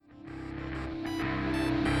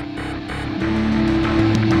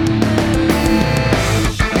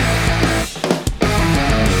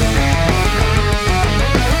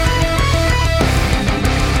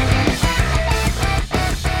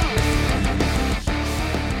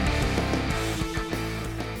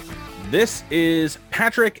This is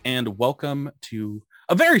Patrick, and welcome to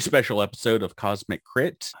a very special episode of Cosmic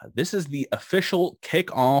Crit. This is the official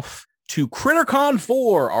kickoff to Crittercon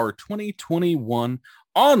 4, our 2021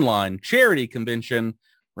 online charity convention,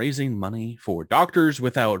 raising money for Doctors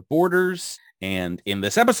Without Borders. And in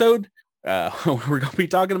this episode, we're going to be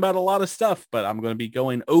talking about a lot of stuff, but I'm going to be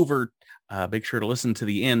going over, make sure to listen to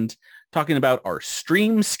the end, talking about our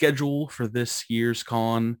stream schedule for this year's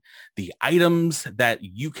con, the items that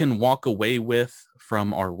you can walk away with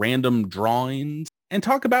from our random drawings, and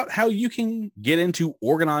talk about how you can get into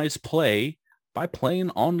organized play by playing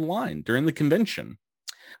online during the convention.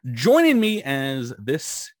 Joining me as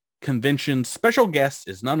this convention special guest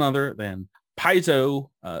is none other than Paizo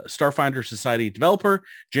Starfinder Society developer,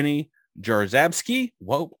 Jenny Jarzabski.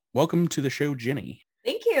 Welcome to the show, Jenny.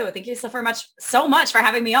 Thank you. Thank you so much for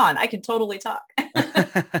having me on. I can totally talk.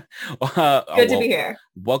 Good to be here.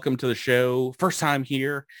 Welcome to the show. First time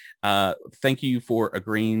here. Thank you for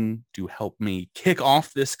agreeing to help me kick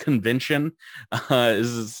off this convention. I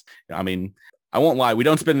won't lie. We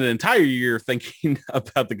don't spend an entire year thinking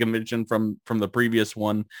about the convention from the previous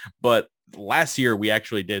one, but last year we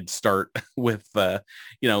actually did start with,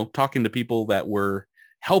 talking to people that were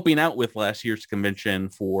helping out with last year's convention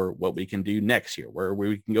for what we can do next year, where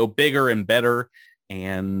we can go bigger and better,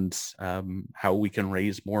 and how we can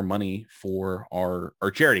raise more money for our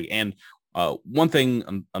charity. And one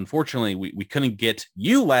thing, unfortunately, we couldn't get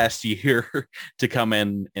you last year to come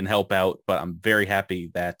in and help out, but I'm very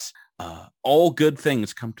happy that all good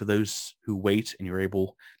things come to those who wait, and you're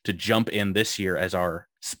able to jump in this year as our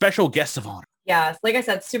special guest of honor. Yes, like I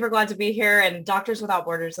said, super glad to be here, and Doctors Without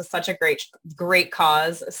Borders is such a great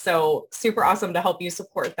cause. So super awesome to help you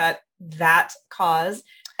support that cause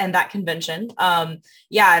and that convention. And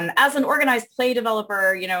as an organized play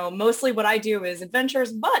developer, mostly what I do is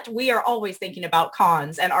adventures, but we are always thinking about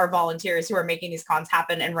cons and our volunteers who are making these cons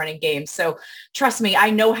happen and running games. So trust me,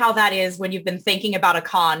 I know how that is when you've been thinking about a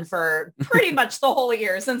con for pretty much the whole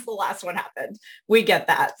year since the last one happened. We get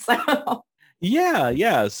that. So.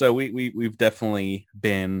 Yeah. So we've definitely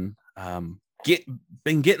been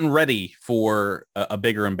getting ready for a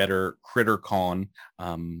bigger and better Crittercon.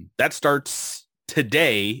 That starts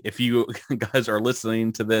today. If you guys are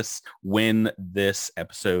listening to this when this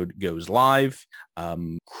episode goes live,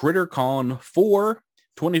 Crittercon 4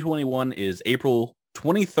 2021 is April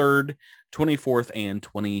 23rd, 24th, and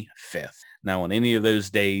 25th. Now, on any of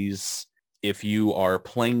those days, if you are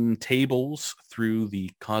playing tables through the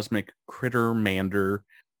Cosmic Crittermander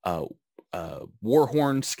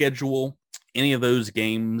Warhorn schedule, any of those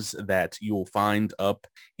games that you will find up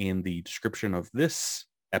in the description of this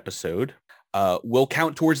episode will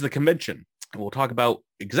count towards the convention. We'll talk about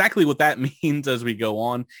exactly what that means as we go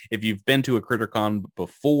on. If you've been to a Crittercon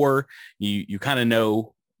before, you kind of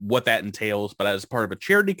know what that entails, but as part of a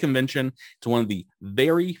charity convention, it's one of the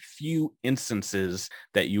very few instances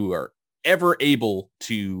that you are ever able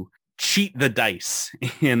to cheat the dice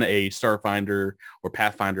in a Starfinder or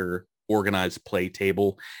Pathfinder organized play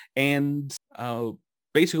table. And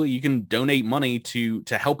basically you can donate money to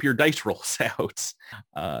help your dice rolls out.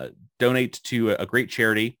 Donate to a great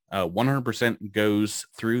charity. 100% goes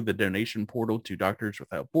through the donation portal to Doctors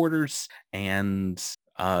Without Borders. And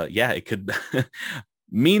it could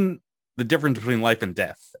mean the difference between life and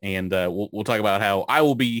death. And we'll talk about how I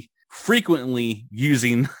will be frequently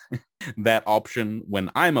using that option when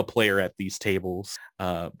I'm a player at these tables,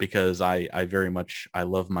 because I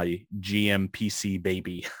love my GM PC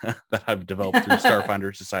baby that I've developed through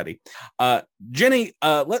Starfinder Society. Jenny,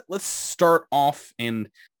 let's start off, and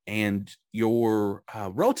you're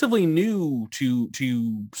relatively new to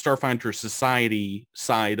Starfinder Society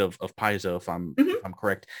side of Paizo, if I'm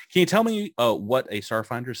correct. Can you tell me what a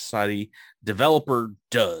Starfinder Society developer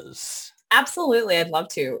does? Absolutely. I'd love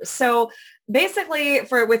to. So basically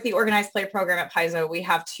with the organized play program at Paizo, we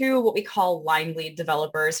have two what we call line lead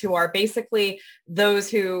developers, who are basically those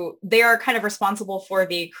who they are kind of responsible for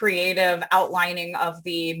the creative outlining of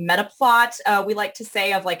the meta plot. We like to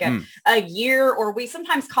say of like a year, or we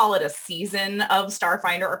sometimes call it a season of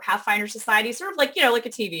Starfinder or Pathfinder Society, sort of like, like a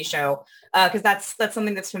TV show, because that's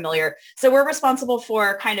something that's familiar. So we're responsible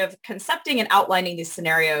for kind of concepting and outlining these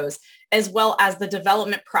scenarios, as well as the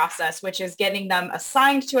development process, which is getting them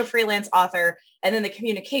assigned to a freelance author and then the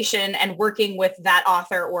communication and working with that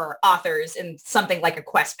author or authors in something like a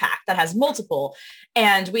quest pack that has multiple.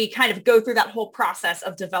 And we kind of go through that whole process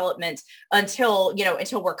of development until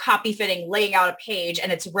we're copy fitting, laying out a page,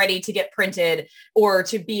 and it's ready to get printed or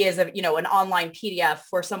to be as an online PDF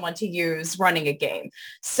for someone to use running a game.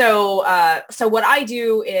 So what I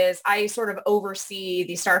do is I sort of oversee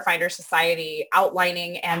the Starfinder Society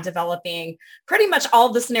outlining and developing pretty much all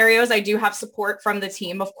of the scenarios. I do have support from the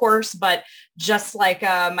team, of course, but just like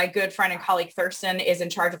my good friend and colleague Thurston is in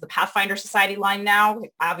charge of the Pathfinder Society line now.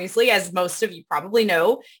 Obviously, as most of you probably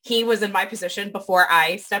know, he was in my position before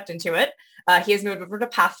I stepped into it. He has moved over to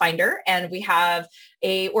Pathfinder, and we have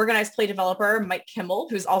a organized play developer, Mike Kimmel,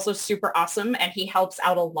 who's also super awesome, and he helps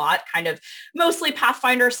out a lot, kind of mostly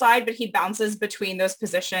Pathfinder side, but he bounces between those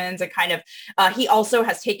positions and kind of, he also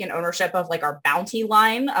has taken ownership of like our bounty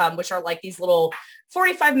line, which are like these little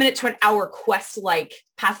 45-minute to an hour quest-like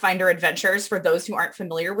Pathfinder adventures for those who aren't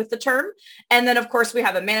familiar with the term. And then, of course, we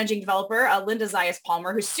have a managing developer, Linda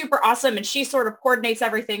Zayas-Palmer, who's super awesome. And she sort of coordinates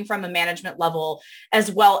everything from a management level, as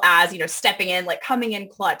well as, stepping in, like coming in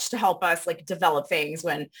clutch to help us like develop things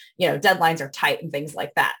when, deadlines are tight and things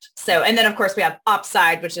like that. So, and then, of course, we have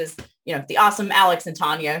Upside, which is, the awesome Alex and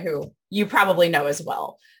Tanya, who you probably know as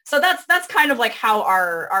well. So that's kind of like how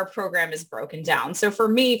our program is broken down. So for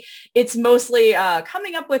me, it's mostly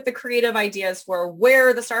coming up with the creative ideas for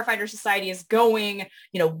where the Starfinder Society is going,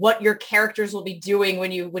 what your characters will be doing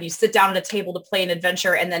when you sit down at a table to play an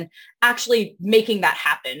adventure, and then actually making that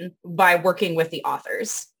happen by working with the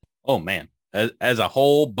authors. Oh, man. As a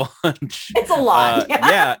whole bunch. It's a lot.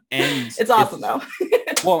 Yeah. And it's awesome though.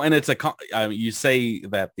 Well, and it's you say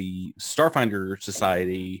that the Starfinder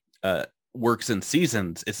Society works in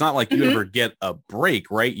seasons. It's not like you ever get a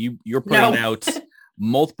break, right? You're putting out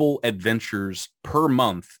multiple adventures per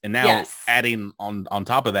month, and now adding on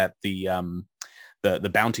top of that the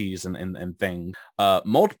bounties and thing,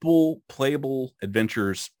 multiple playable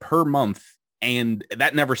adventures per month, and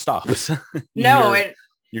that never stops.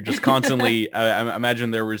 You're just constantly, I imagine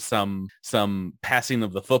there was some passing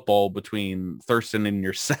of the football between Thurston and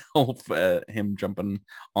yourself, him jumping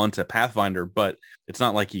onto Pathfinder, but it's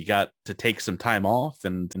not like you got to take some time off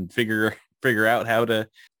and figure out how to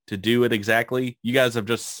do it exactly. You guys have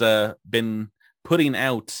just been putting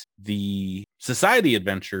out the Society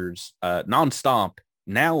adventures nonstop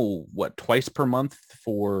now, what, twice per month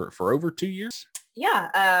for over 2 years?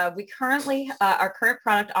 Yeah, we currently, our current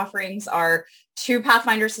product offerings are 2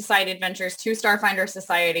 Pathfinder Society adventures, 2 Starfinder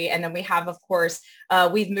Society, and then we have, of course,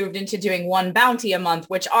 we've moved into doing 1 bounty a month,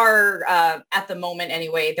 which are, at the moment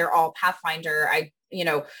anyway, they're all Pathfinder. I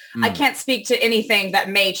can't speak to anything that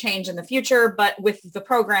may change in the future, but with the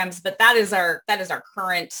programs, but that is our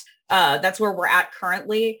current, that's where we're at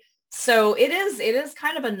currently. So it is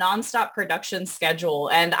kind of a nonstop production schedule.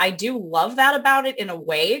 And I do love that about it in a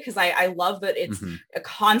way, because I love that it's a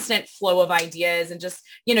constant flow of ideas, and just,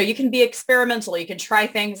 you can be experimental. You can try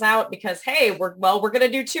things out because, hey, we're going to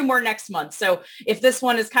do 2 more next month. So if this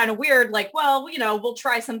one is kind of weird, like, well, we'll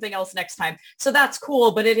try something else next time. So that's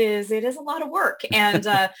cool. But it is a lot of work. And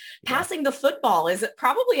passing the football is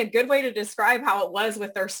probably a good way to describe how it was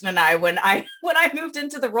with Thurston and I when I moved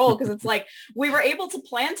into the role, because it's like we were able to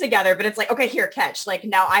plan together. But it's like, okay, here, catch. Like,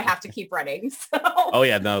 now I have to keep running. So. Oh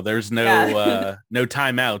yeah, no, there's no no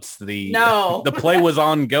timeouts. The play was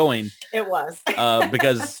ongoing. It was.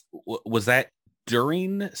 Because was that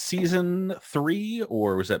during season 3,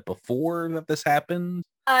 or was that before that this happened?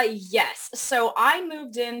 Yes. So I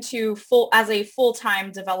moved into as a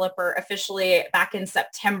full-time developer officially back in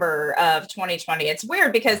September of 2020. It's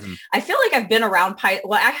weird because I feel like I've been around I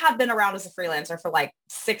have been around as a freelancer for like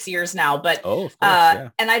 6 years now, but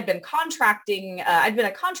and I've been contracting. I've been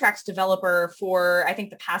a contract developer for, I think,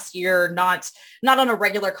 the past year, not on a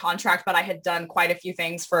regular contract, but I had done quite a few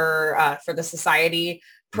things for the Society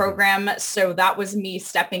program. So that was me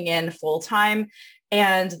stepping in full-time.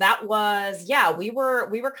 And that was, we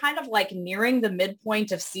were kind of like nearing the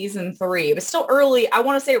midpoint of season 3. It was still early. I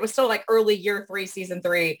want to say it was still like early year 3, season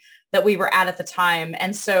 3 that we were at the time.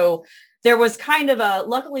 And so there was kind of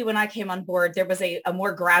luckily when I came on board, there was a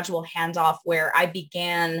more gradual handoff where I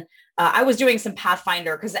began, I was doing some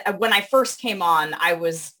Pathfinder, because when I first came on, I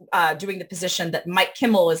was doing the position that Mike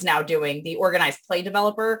Kimmel is now doing, the organized play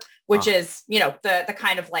developer, which is, the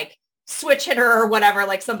kind of like switch hitter or whatever,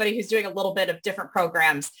 like somebody who's doing a little bit of different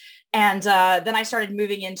programs. And then I started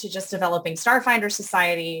moving into just developing Starfinder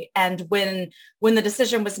Society. And when the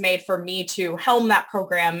decision was made for me to helm that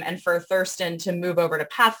program and for Thurston to move over to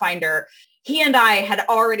Pathfinder, he and I had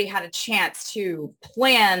already had a chance to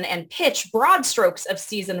plan and pitch broad strokes of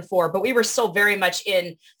season 4, but we were still very much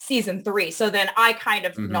in season 3. So then I kind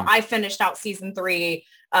of, I finished out season 3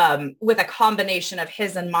 with a combination of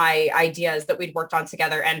his and my ideas that we'd worked on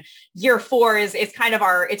together. And year 4 is kind of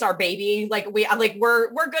it's our baby. Like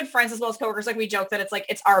we're good friends as well as coworkers. Like we joke that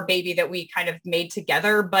it's our baby that we kind of made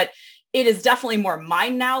together, but it is definitely more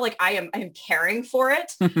mine now. Like I am caring for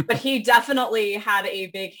it, but he definitely had a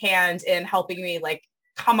big hand in helping me like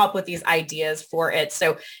come up with these ideas for it.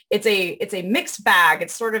 So it's a mixed bag.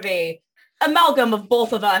 It's sort of a amalgam of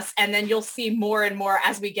both of us. And then you'll see more and more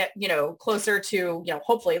as we get, closer to,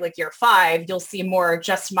 hopefully like year 5, you'll see more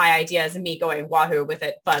just my ideas and me going wahoo with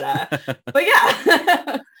it. But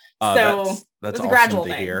yeah. So that's it's a awesome gradual to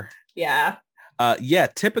thing. hear. Yeah. Yeah,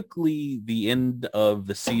 typically the end of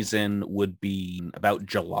the season would be about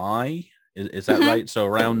July. Is that right? So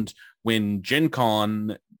around when Gen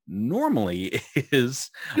Con normally is,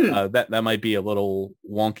 that might be a little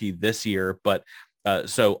wonky this year, but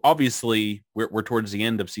so obviously we're towards the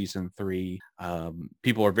end of season 3.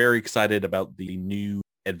 People are very excited about the new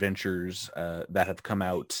adventures that have come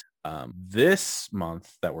out this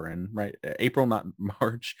month that we're in, right? April, not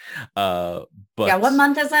March. But yeah, what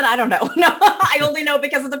month is it? I don't know. No, I only know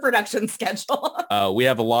because of the production schedule. We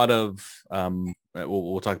have a lot of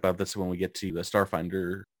we'll talk about this when we get to the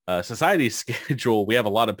Starfinder Society schedule. We have a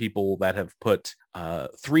lot of people that have put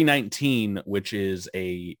 319, which is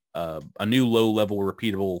a new low-level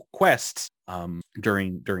repeatable quest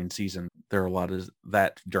during season. There are a lot of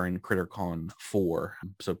that during Crittercon 4.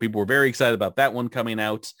 So people were very excited about that one coming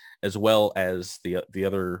out, as well as the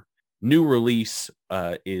other new release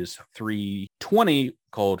is 320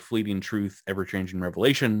 called Fleeting Truth, Ever-Changing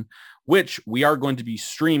Revelation, which we are going to be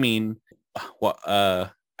streaming.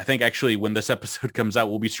 I think actually when this episode comes out,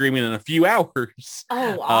 we'll be streaming in a few hours.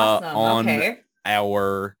 Oh, awesome. On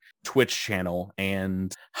our Twitch channel.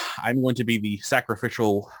 And I'm going to be the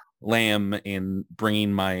sacrificial lamb in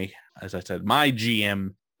bringing my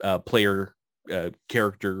GM player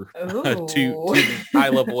character to the high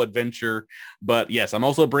level adventure. But yes, I'm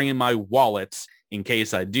also bringing my wallet in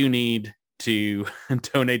case I do need to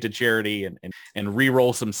donate to charity and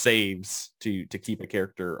re-roll some saves to keep a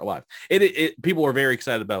character alive. People are very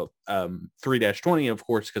excited about 3-20, of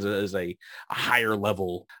course, because it is a higher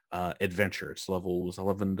level adventure. It's levels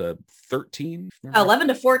 11 to 13. 11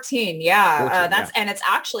 to 14. Yeah. 14, and it's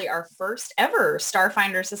actually our first ever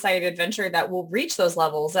Starfinder Society adventure that will reach those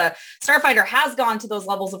levels. Starfinder has gone to those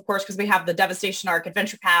levels, of course, because we have the Devastation Arc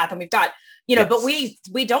Adventure Path, and we've got yes. But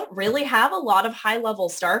we don't really have a lot of high level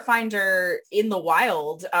Starfinder in the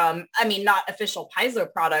wild. Not official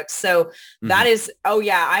Paizo products. So that is,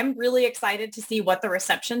 I'm really excited to see what the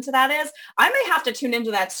reception to that is. I may have to tune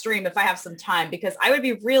into that stream if I have some time, because I would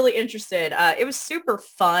be really interested. It was super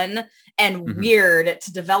fun and weird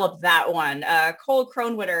to develop that one. Cole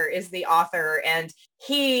Kronwitter is the author, and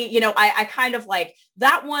he, I kind of like,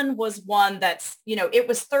 that one was one that's, it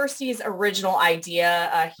was Thirsty's original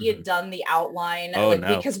idea. He had done the outline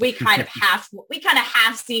because we kind of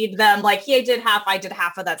half-seed them. Like he did half, I did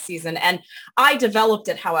half of that season. And I developed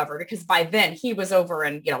it, however, because by then he was over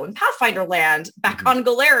in Pathfinder land back on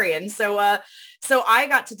Galarian. So I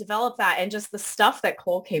got to develop that, and just the stuff that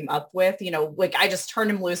Cole came up with, like I just turned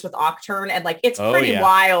him loose with Octurne, and like, it's pretty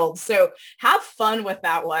wild. So have fun with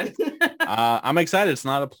that one. I'm excited. It's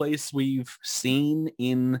not a place we've seen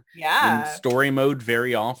in story mode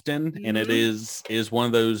very often. And it is one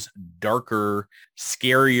of those darker,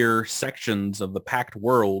 scarier sections of the Pact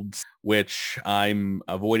Worlds, which I'm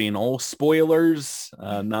avoiding all spoilers,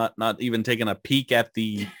 not even taking a peek at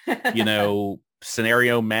the,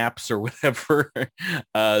 scenario maps or whatever. So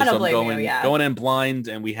I'm going in blind,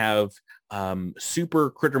 and we have Super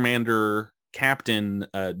Crittermander Captain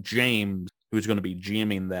James, who's going to be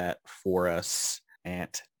GMing that for us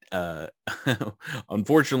at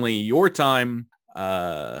unfortunately your time,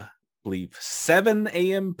 believe 7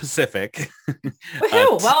 a.m. Pacific.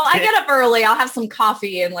 Well, I get up early. I'll have some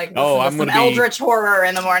coffee and listen to some Eldritch horror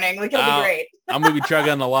in the morning. Like, it'll be great. I'm gonna be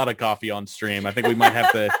chugging a lot of coffee on stream. I think we might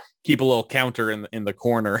have to keep a little counter in the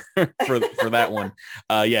corner for that one.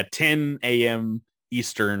 10 a.m.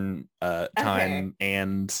 Eastern time,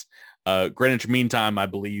 and Greenwich Mean Time, I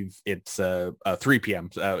believe it's 3 p.m.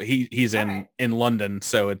 He's in London,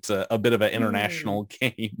 so it's a bit of an international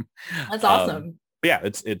game. That's awesome.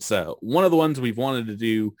 It's one of the ones we've wanted to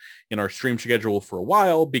do in our stream schedule for a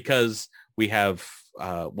while, because we have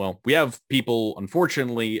people,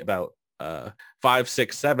 unfortunately, about 5,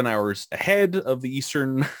 6, 7 hours ahead of the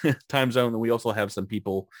Eastern time zone. And we also have some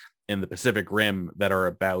people in the Pacific Rim that are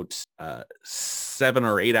about 7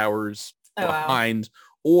 or 8 hours Oh, wow. behind,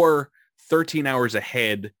 or 13 hours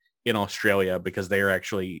ahead in Australia, because they are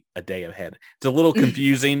actually a day ahead. It's a little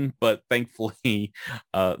confusing, but thankfully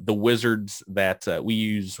the wizards that we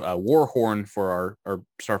use Warhorn for our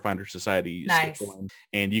Starfinder Society Nice. scheduling,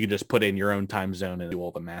 and you can just put in your own time zone and do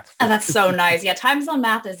all the math. Oh, that's so nice. Yeah, time zone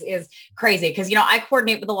math is crazy because, you know, I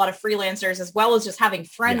coordinate with a lot of freelancers as well as just having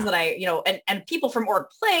friends that I, you know, and people from org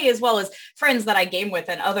play as well as friends that I game with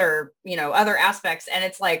and other, you know, other aspects. And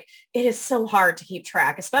it's like, it is so hard to keep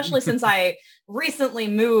track, especially since I recently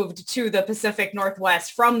moved to the Pacific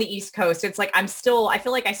Northwest from the East Coast. It's like, I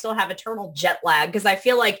feel like I still have eternal jet lag because I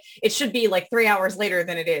feel like it should be like 3 hours later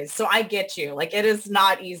than it is. So I get you. Like, it is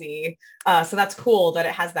not easy. So that's cool that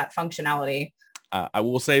it has that functionality. I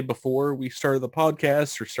will say, before we started the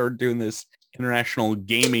podcast or started doing this international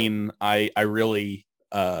gaming, I really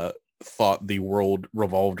thought the world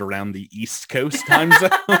revolved around the East Coast time zone.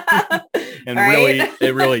 And right?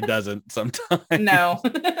 it really doesn't sometimes. No.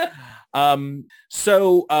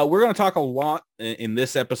 So we're going to talk a lot in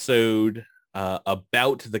this episode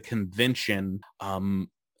about the convention.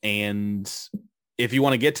 And if you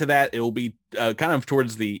want to get to that, it will be kind of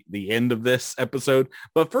towards the end of this episode.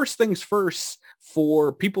 But first things first,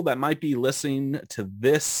 for people that might be listening to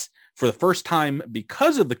this for the first time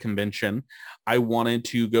because of the convention, I wanted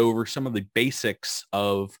to go over some of the basics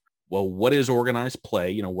of, well, what is organized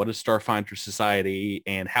play? You know, what is Starfinder Society,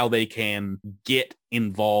 and how they can get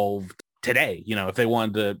involved today. You know, if they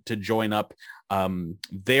wanted to join up,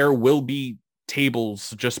 there will be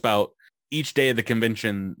tables just about each day of the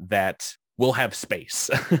convention that will have space.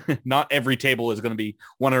 Not every table is going to be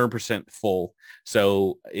 100% full.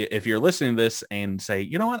 So if you're listening to this and say,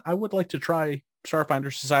 you know what, I would like to try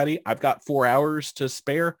Starfinder Society, I've got 4 hours to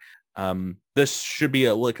spare. This should be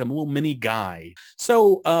like a little mini guide.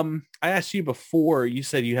 So I asked you before, you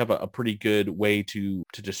said you have a pretty good way to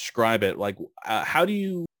describe it. Like, how do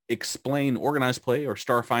you explain organized play or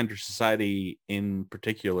Starfinder Society in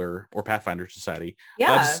particular, or Pathfinder Society,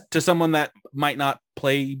 to someone that might not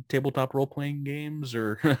play tabletop role-playing games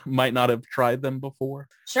or might not have tried them before?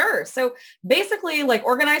 Sure. So basically, like,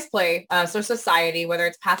 organized play, so society, whether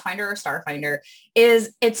it's Pathfinder or Starfinder,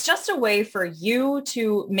 it's just a way for you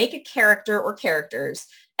to make a character or characters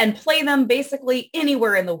and play them basically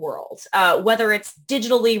anywhere in the world, whether it's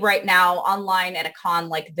digitally right now, online at a con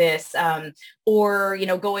like this, or, you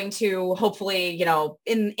know, going to hopefully, you know,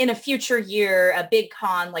 in a future year, a big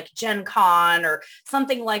con like Gen Con or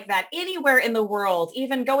something like that, anywhere in the world,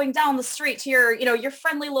 even going down the street to your, you know, your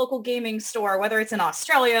friendly local gaming store, whether it's in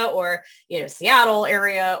Australia or, you know, Seattle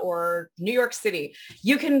area or New York City,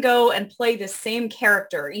 you can go and play the same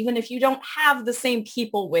character, even if you don't have the same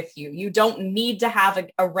people with you. You don't need to have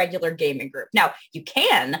a regular gaming group. Now, you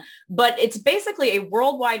can, but it's basically a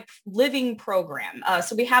worldwide living program.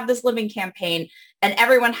 So we have this living campaign, and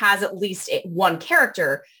everyone has at least one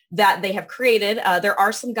character that they have created. There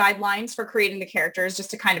are some guidelines for creating the characters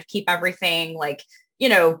just to kind of keep everything, like, you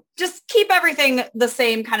know, just keep everything the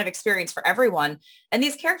same kind of experience for everyone. And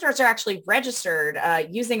these characters are actually registered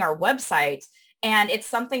using our website. And it's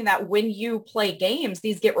something that when you play games,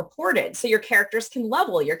 these get reported. So your characters can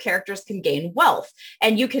level, your characters can gain wealth,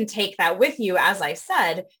 and you can take that with you, as I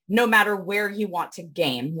said, no matter where you want to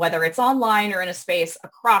game, whether it's online or in a space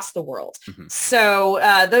across the world. Mm-hmm. So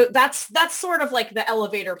that's sort of like the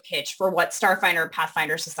elevator pitch for what Starfinder and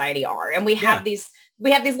Pathfinder Society are. And we have these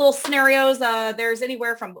little scenarios. There's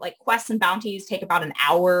anywhere from like quests and bounties take about an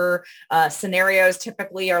hour. Scenarios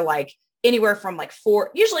typically are like anywhere from like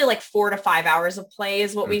 4 to 5 hours of play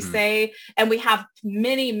is what we say. And we have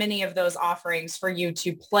many of those offerings for you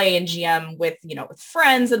to play in GM with, you know, with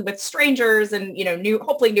friends and with strangers and, you know,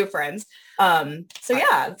 hopefully new friends.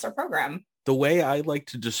 It's our program. The way I like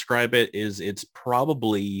to describe it is it's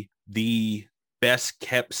probably the best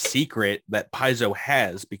kept secret that Paizo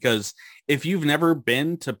has, because if you've never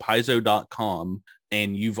been to Paizo.com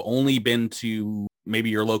and you've only been to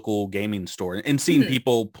maybe your local gaming store and seen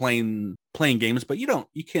people playing games, but you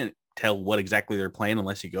can't tell what exactly they're playing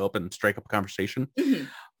unless you go up and strike up a conversation.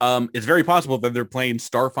 It's very possible that they're playing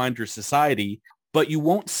Starfinder Society, but you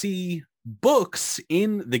won't see books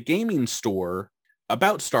in the gaming store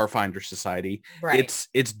about Starfinder Society. Right.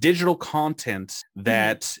 It's digital content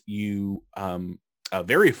that you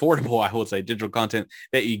very affordable, I would say, digital content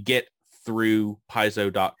that you get through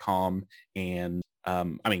Paizo.com, and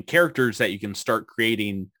characters that you can start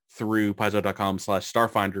creating through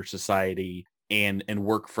Paizo.com/Starfinder Society and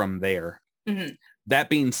work from there. That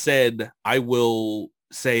being said, I will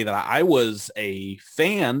say that I was a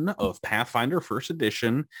fan of Pathfinder First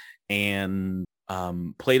Edition and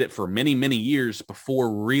played it for many years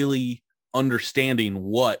before really understanding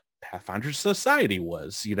what Pathfinder Society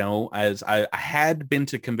was, as I had been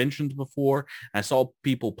to conventions before. I saw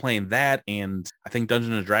people playing that, and I think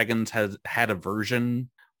Dungeons and Dragons has had a version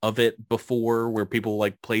of it before where people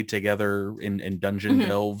like played together in dungeon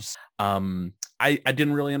delves. I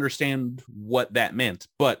didn't really understand what that meant,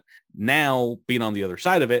 but now being on the other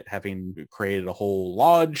side of it, having created a whole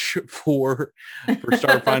lodge for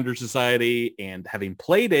Starfinder Society and having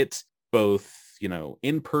played it both,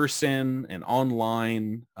 in person and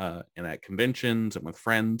online, and at conventions and with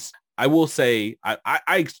friends, I will say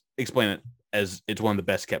I explain it as it's one of the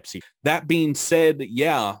best kept secrets. That being said,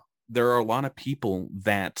 yeah, there are a lot of people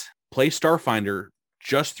that play Starfinder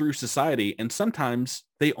just through Society, and sometimes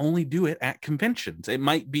they only do it at conventions. It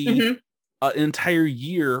might be an entire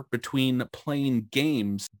year between playing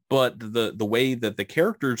games, but the way that the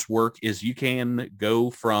characters work is you can go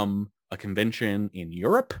from a convention in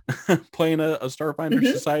Europe playing a Starfinder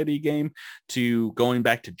Society game to going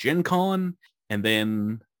back to Gen Con and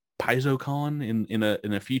then PaizoCon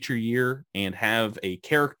in a future year and have a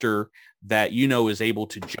character that is able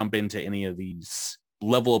to jump into any of these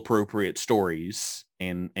level appropriate stories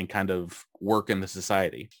and kind of work in the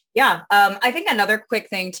society. Yeah. I think another quick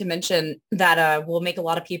thing to mention that will make a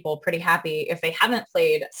lot of people pretty happy if they haven't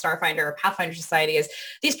played Starfinder or Pathfinder Society is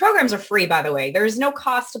these programs are free, by the way. There's no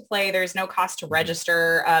cost to play. There's no cost to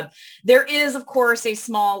register. There is, of course, a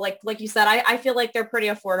small, like you said, I feel like they're pretty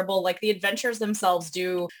affordable. Like the adventures themselves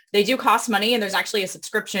do cost money, and there's actually a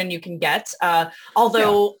subscription you can get.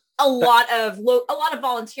 Although a lot of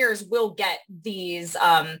volunteers will get these,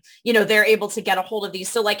 they're able to get a hold of these.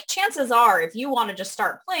 So like chances are if you want to just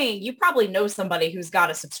start playing, you probably know somebody who's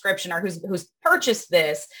got a subscription or who's purchased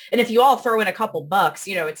this. And if you all throw in a couple bucks,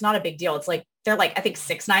 it's not a big deal. It's like, they're like, I think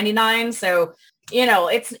 $6.99. So,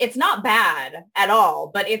 it's not bad at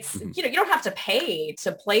all, but it's, you don't have to pay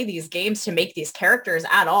to play these games to make these characters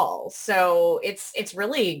at all. So it's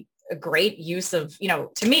really a great use of,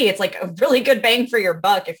 to me, it's like a really good bang for your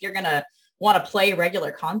buck if you're going to want to play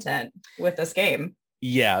regular content with this game.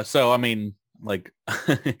 Yeah. So, I mean, like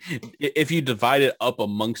if you divide it up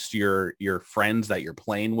amongst your friends that you're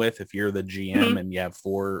playing with, if you're the GM and you have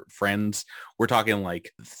 4 friends, we're talking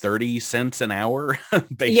like 30 cents an hour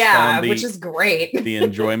based on which is great. the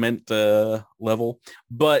enjoyment level.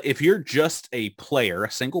 But if you're just a player,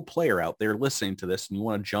 a single player out there listening to this and you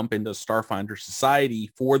want to jump into Starfinder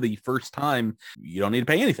Society for the first time, you don't need to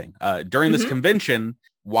pay anything. During this convention,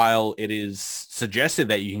 while it is suggested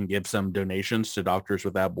that you can give some donations to Doctors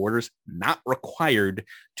Without Borders, not required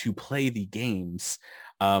to play the games.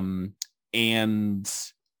 You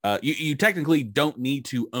technically don't need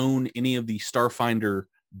to own any of the Starfinder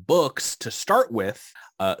books to start with,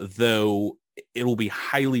 though it will be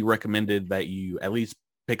highly recommended that you at least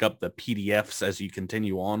pick up the PDFs as you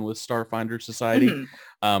continue on with Starfinder Society.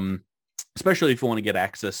 Especially if you want to get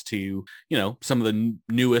access to, some of the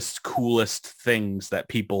newest, coolest things that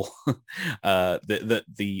people,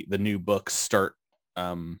 the new books start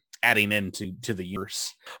adding into the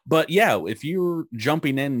universe. But yeah, if you're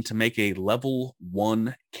jumping in to make a level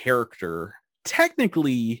 1 character,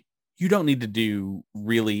 technically you don't need to do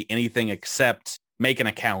really anything except make an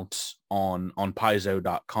account on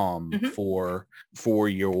paizo.com for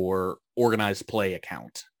your organized play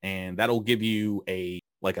account, and that'll give you a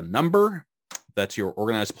number. That's your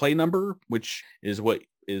organized play number, which is what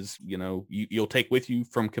is, you'll take with you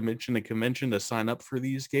from convention to convention to sign up for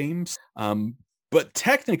these games. But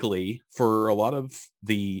technically, for a lot of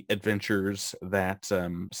the adventures that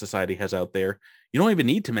Society has out there, you don't even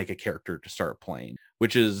need to make a character to start playing,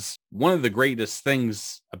 which is one of the greatest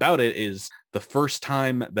things about it. Is the first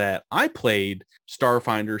time that I played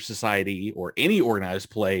Starfinder Society or any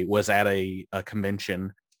organized play was at a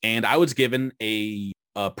convention, and I was given a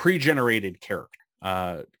pre-generated character.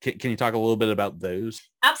 Can you talk a little bit about those?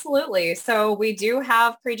 Absolutely. So we do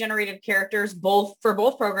have pre-generated characters for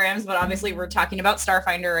both programs, but obviously we're talking about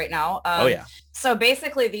Starfinder right now. So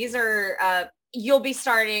basically these are, you'll be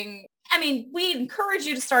starting, we encourage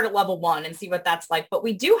you to start at level 1 and see what that's like, but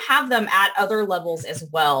we do have them at other levels as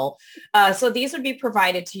well. So these would be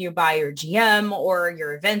provided to you by your GM or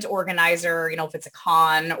your event organizer, if it's a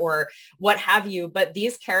con or what have you. But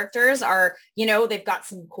these characters are, they've got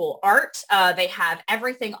some cool art. They have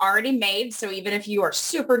everything already made. So even if you are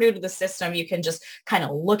super new to the system, you can just kind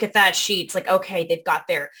of look at that sheet. It's like, okay, they've got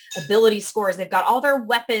their ability scores. They've got all their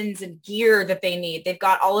weapons and gear that they need. They've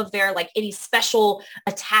got all of their, any special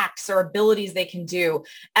attacks or abilities they can do,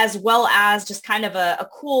 as well as just kind of a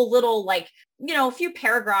cool little a few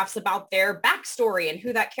paragraphs about their backstory and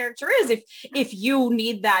who that character is. If you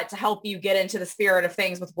need that to help you get into the spirit of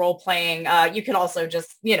things with role playing, you could also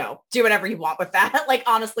just, do whatever you want with that. Like,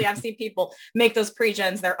 honestly, I've seen people make those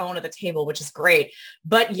pre-gens their own at the table, which is great.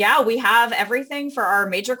 But yeah, we have everything for our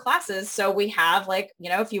major classes. So we have like,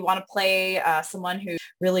 if you want to play someone who's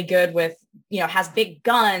really good with, has big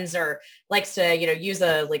guns or likes to, use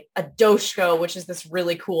a doshko, which is this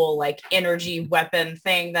really cool, like energy weapon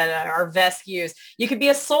thing that our Vesk use. You could be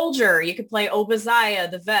a soldier. You could play Obadiah,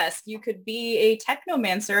 the Vesk. You could be a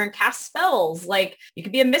technomancer and cast spells. Like, you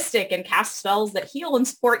could be a mystic and cast spells that heal and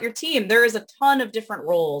support your team. There is a ton of different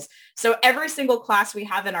roles. So every single class we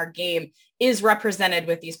have in our game is represented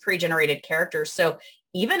with these pre-generated characters. So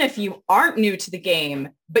even if you aren't new to the game,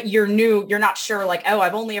 but you're not sure, like, oh,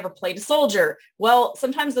 I've only ever played a soldier. Well,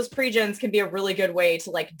 sometimes those pre-gens can be a really good way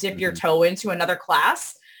to like dip your toe into another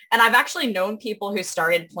class. And I've actually known people who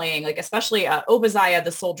started playing, like, especially Obadiah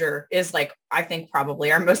the soldier is like, I think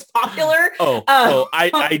probably our most popular.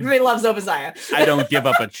 Everybody loves Obadiah. I don't give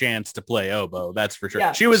up a chance to play Obo. That's for sure.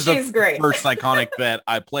 Yeah, she's great. First iconic that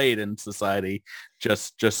I played in Society.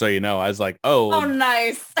 Just so you know, I was like, oh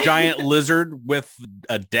nice. Giant lizard with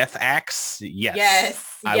a death axe.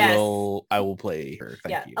 Yes. I will play her.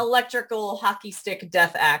 Thank you. Electrical hockey stick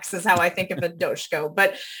death axe is how I think of a doshko.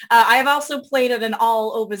 But I have also played at an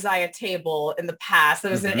all Obadiah table in the past.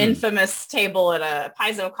 There was an infamous table at a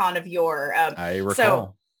PaizoCon of yore. I recall.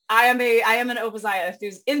 So I am an Obadiah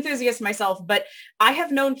enthusiast myself, but I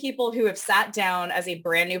have known people who have sat down as a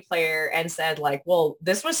brand new player and said like, well,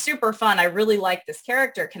 this was super fun. I really like this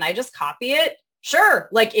character. Can I just copy it? Sure.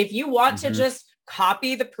 Like, if you want to just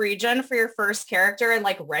copy the pre-gen for your first character and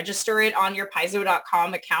like register it on your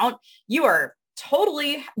paizo.com account, you are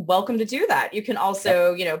totally welcome to do that. You can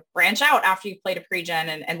also, branch out after you've played a pre-gen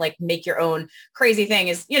and like make your own crazy thing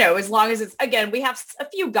as long as it's, again, we have a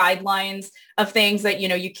few guidelines of things that,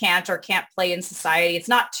 you can't or can't play in Society. It's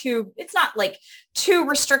not like too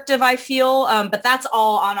restrictive, I feel, but that's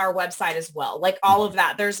all on our website as well. Like, all of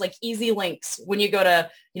that, there's like easy links when you go to,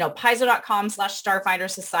 paizo.com/Starfinder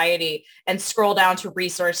Society and scroll down to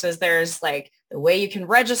resources. There's like the way you can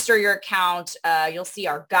register your account. You'll see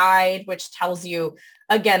our guide, which tells you,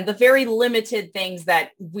 again, the very limited things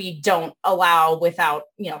that we don't allow without,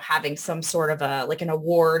 having some sort of an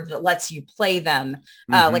award that lets you play them,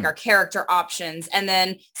 like our character options, and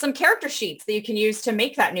then some character sheets that you can use to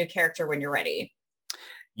make that new character when you're ready.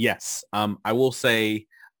 Yes. I will say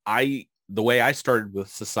the way I started with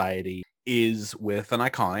Society is with an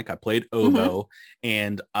iconic. I played Obo,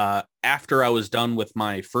 and after I was done with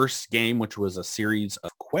my first game, which was a series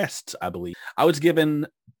of quests, I believe, I was given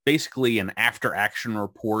basically an after action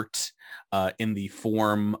report in the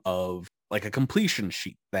form of like a completion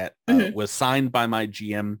sheet that was signed by my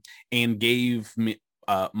GM and gave me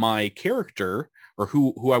my character, or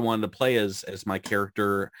who I wanted to play as my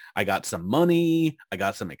character. I got some money, I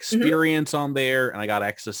got some experience on there, and I got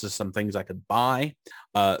access to some things I could buy.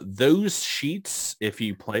 Those sheets, if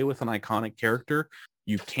you play with an iconic character,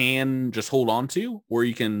 you can just hold on to, or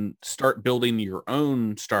you can start building your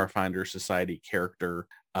own Starfinder Society character,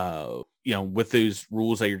 with those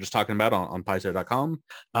rules that you're just talking about on paizo.com.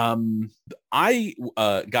 I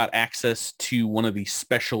got access to one of these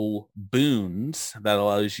special boons that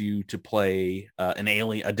allows you to play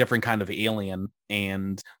a different kind of alien.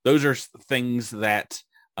 And those are things that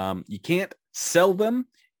you can't sell them.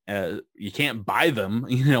 You can't buy them,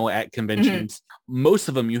 at conventions. Most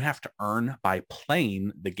of them you have to earn by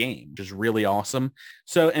playing the game, which is really awesome.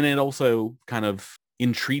 So, and it also kind of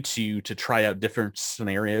entreats you to try out different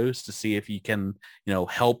scenarios to see if you can,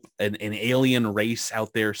 help an alien race out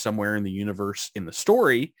there somewhere in the universe in the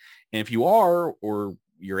story. And if you are, or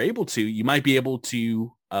you're able to, you might be able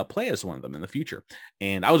to play as one of them in the future.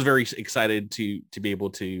 And I was very excited to be able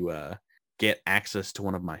to get access to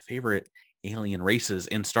one of my favorite alien races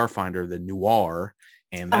in Starfinder, the Noir.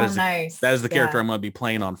 And that is the character I'm going to be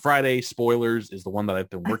playing on Friday. Spoilers, is the one that I've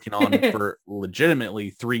been working on for legitimately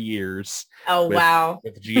 3 years. Oh, wow.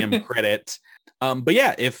 With GM credit. But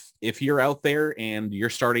yeah, if you're out there and you're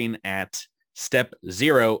starting at step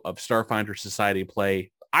 0 of Starfinder Society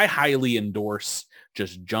play, I highly endorse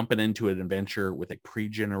just jumping into an adventure with a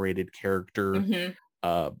pre-generated character.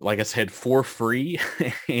 Like I said, for free.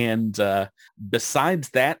 And besides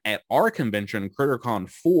that, at our convention, Crittercon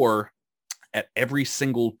 4, at every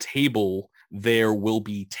single table, there will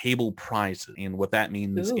be table prizes. And what that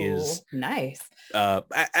means is nice. At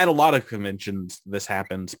a lot of conventions, this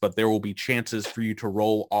happens, but there will be chances for you to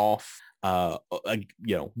roll off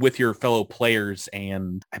with your fellow players.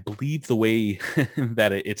 And I believe the way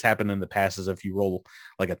that it's happened in the past is if you roll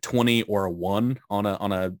like a 20 or a 1 on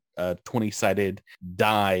a 20-sided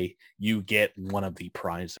die, you get one of the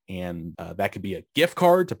prizes. And that could be a gift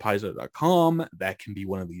card to Paizo.com. That can be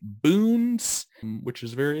one of the boons, which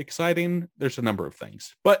is very exciting. There's a number of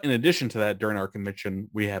things. But in addition to that, during our convention,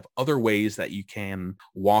 we have other ways that you can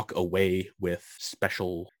walk away with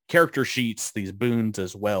special character sheets, these boons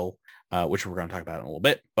as well, which we're going to talk about in a little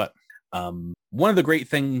bit. But one of the great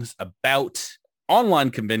things about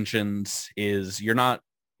online conventions is you're not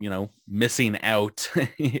missing out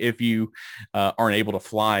if you aren't able to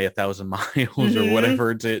fly 1,000 miles or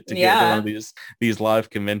whatever to get to one of these live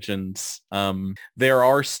conventions. There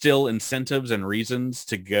are still incentives and reasons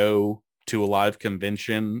to go to a live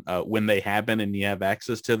convention when they happen and you have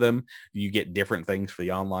access to them. You get different things for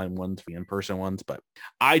the online ones, for the in-person ones, but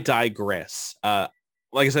I digress.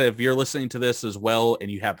 Like I said, if you're listening to this as well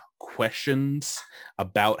and you have questions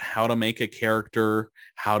about how to make a character,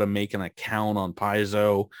 how to make an account on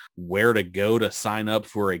Paizo, where to go to sign up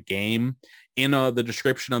for a game, in the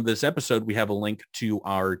description of this episode, we have a link to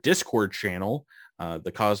our Discord channel,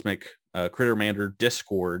 the Cosmic Crittermander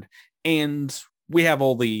Discord, and we have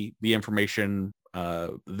all the information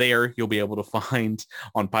there. You'll be able to find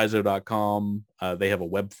on Paizo.com. They have a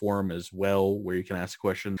web forum as well where you can ask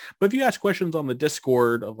questions. But if you ask questions on the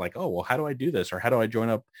Discord of like, oh, well, how do I do this? Or how do I join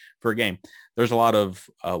up for a game? There's a lot of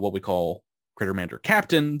what we call Crittermander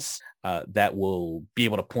captains that will be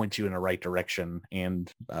able to point you in the right direction.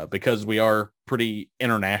 And because we are pretty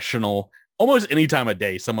international, almost any time of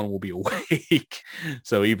day, someone will be awake.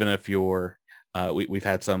 So even if you're, we've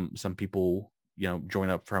had some people join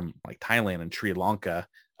up from like Thailand and Sri Lanka,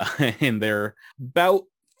 and they're about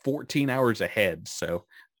 14 hours ahead. So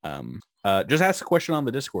just ask a question on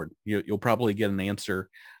the Discord. You'll probably get an answer.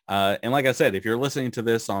 And like I said, if you're listening to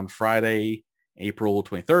this on Friday, April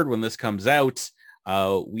 23rd, when this comes out,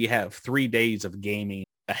 we have 3 days of gaming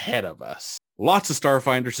ahead of us. Lots of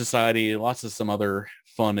Starfinder Society, lots of some other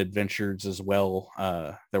fun adventures as well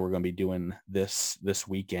that we're going to be doing this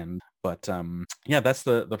weekend. But yeah, that's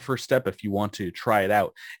the first step if you want to try it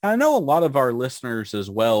out. And I know a lot of our listeners as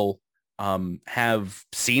well have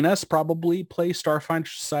seen us probably play Starfinder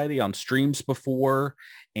Society on streams before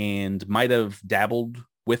and might have dabbled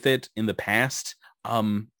with it in the past.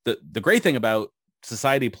 The great thing about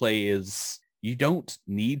Society play is you don't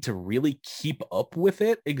need to really keep up with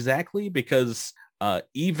it exactly, because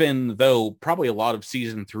even though probably a lot of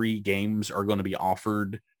Season 3 games are going to be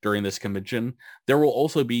offered during this convention, there will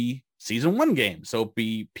also be Season 1 games. So it'll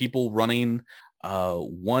be people running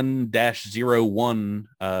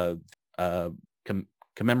 1-01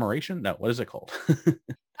 commemoration? No, what is it called?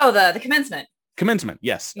 Oh, the commencement. Commencement,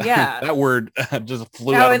 yes. Yeah. That word just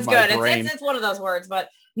flew out of my brain. It's one of those words, but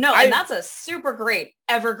no, and that's a super great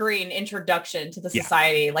evergreen introduction to the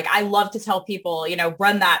society. Yeah. Like I love to tell people,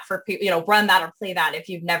 run that for people, run that or play that if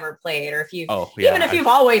you've never played, or if you've, even if you've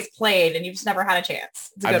always played and you've just never had a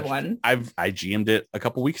chance. It's a good one. I GM'd it a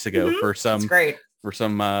couple weeks ago for some. It's great. For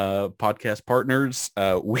some podcast partners.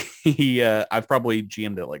 I've probably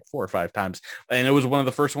GM'd it like 4 or 5 times, and it was one of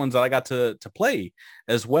the first ones that I got to play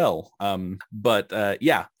as well. But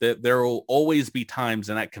there will always be times,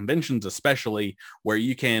 and at conventions especially, where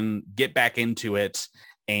you can get back into it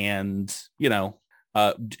and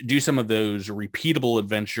do some of those repeatable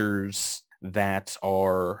adventures that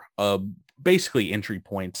are basically entry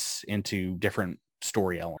points into different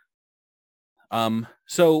story elements.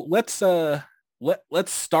 So let's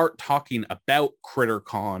start talking about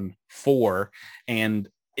Crittercon 4. And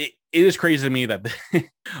it is crazy to me that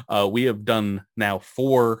we have done now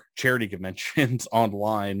 4 charity conventions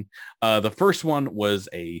online. The first one was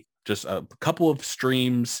just a couple of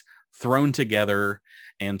streams thrown together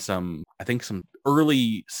and some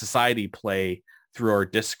early society play through our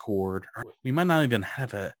Discord. We might not even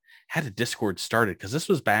had a Discord started, because this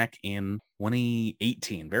was back in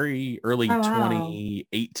 2018, very early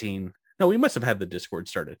 2018. No, we must have had the Discord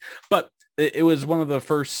started, but it was one of the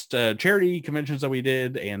first charity conventions that we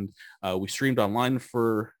did, and we streamed online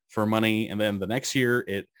for money. And then the next year,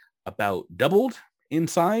 it about doubled in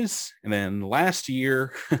size. And then last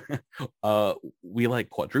year, we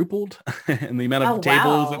like quadrupled in the amount of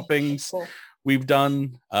tables and things we've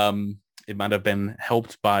done. It might have been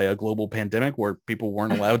helped by a global pandemic where people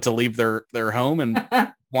weren't allowed to leave their home and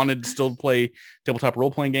wanted to still play tabletop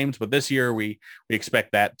role-playing games. But this year we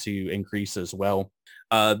expect that to increase as well.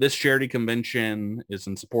 This charity convention is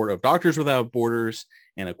in support of Doctors Without Borders.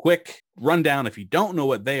 And a quick rundown, if you don't know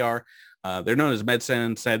what they are, they're known as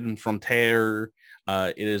Médecins Sans Frontières.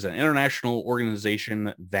 It is an international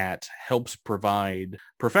organization that helps provide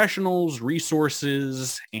professionals,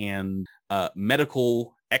 resources, and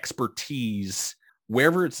medical expertise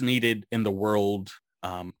wherever it's needed in the world,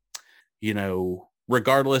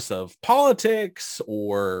 regardless of politics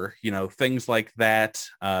or, things like that.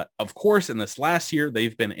 Of course, in this last year,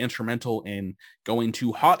 they've been instrumental in going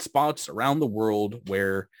to hotspots around the world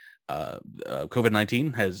where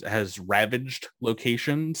COVID-19 has ravaged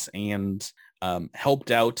locations and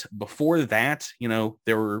helped out. Before that,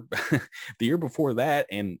 there were the year before that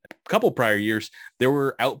and a couple prior years, there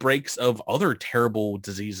were outbreaks of other terrible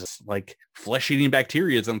diseases like flesh-eating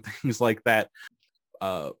bacteria and things like that.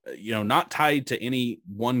 Not tied to any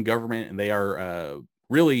one government, and they are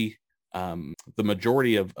really the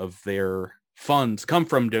majority of their funds come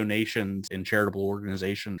from donations and charitable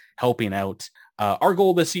organizations helping out. Our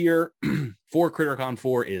goal this year for Crittercon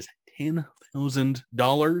 4 is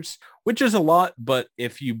 $10,000, which is a lot, but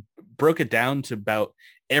if you broke it down to about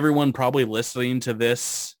everyone probably listening to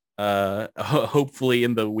this, hopefully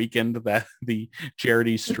in the weekend that the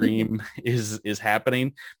charity stream is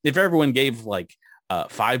happening, if everyone gave like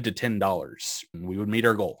 $5 to $10, we would meet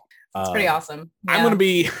our goal. It's pretty awesome. Yeah. I'm going to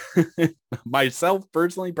be myself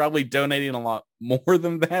personally probably donating a lot more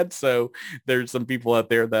than that. So there's some people out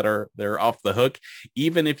there that they're off the hook.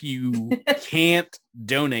 Even if you can't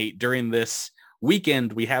donate during this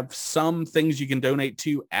weekend, we have some things you can donate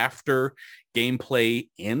to after gameplay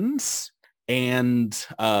ends, and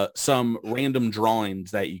some random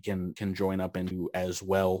drawings that you can join up into as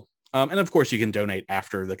well. And of course, you can donate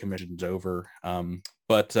after the convention's over.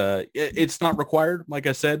 But it's not required, like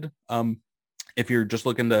I said. If you're just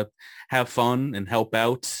looking to have fun and help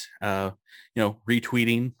out,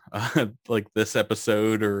 retweeting like this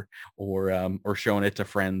episode or showing it to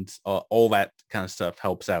friends, all that kind of stuff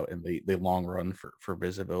helps out in the long run for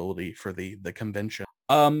visibility for the convention.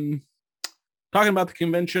 Talking about the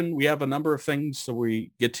convention, we have a number of things so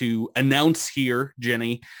we get to announce here,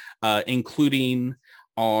 Jenny, including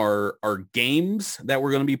our games that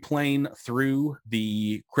we're going to be playing through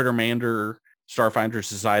the Crittermander Starfinder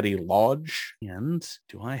Society Lodge. And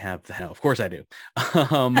do I have that? Of course I do.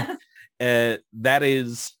 That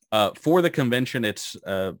is for the convention. It's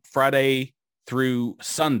Friday through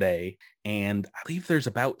Sunday, and I believe there's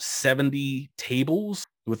about 70 tables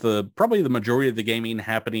with probably the majority of the gaming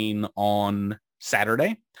happening on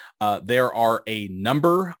Saturday. There are a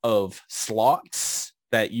number of slots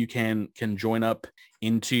that you can join up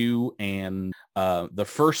into, and the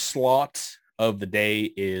first slot of the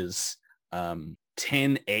day is 10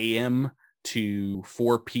 a.m. to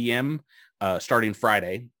 4 p.m. Starting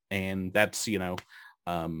Friday, and that's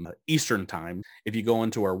Eastern time. If you go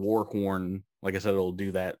into our Warhorn, like I said, it'll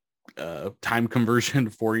do that time conversion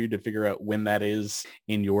for you to figure out when that is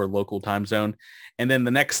in your local time zone. And then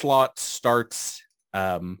the next slot starts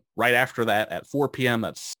right after that at 4 p.m.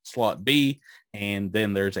 That's slot B. And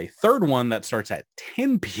then there's a third one that starts at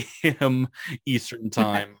 10 p.m. Eastern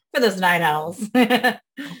time. For those night owls.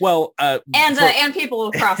 Well, and people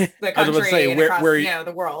across the country and across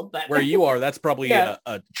the world. But where you are, that's probably a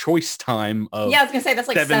choice time of I was gonna say that's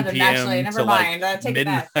like 7 actually. Never mind. Take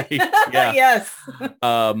midnight. it back. Yeah. Yes.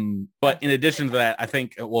 But in addition to that, I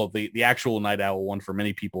think the actual night owl one for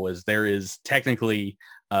many people is there is technically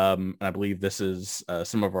and I believe this is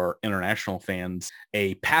some of our international fans,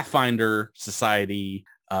 a Pathfinder Society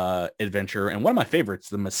adventure, and one of my favorites,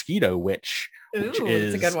 the Mosquito Witch, which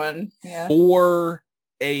is that's a good one. Yeah. 4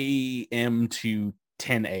 a.m. to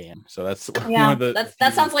 10 a.m. So that's one of the.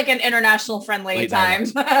 That sounds like an international friendly time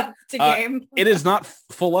to game. It is not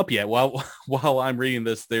full up yet. While I'm reading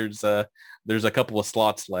this, there's a couple of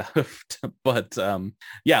slots left, but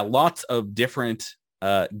lots of different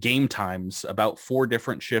game times, about 4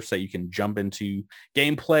 different shifts that you can jump into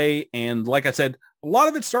gameplay. And like I said, a lot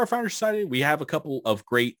of it's Starfinder Society. We have a couple of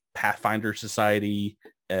great Pathfinder Society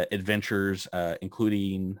adventures,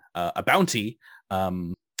 including a bounty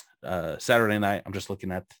Saturday night. I'm just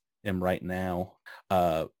looking at him right now.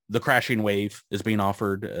 The Crashing Wave is being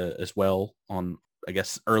offered as well on, I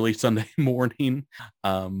guess, early Sunday morning.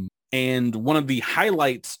 And one of the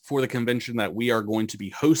highlights for the convention that we are going to be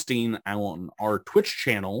hosting on our Twitch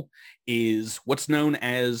channel is what's known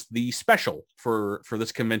as the special for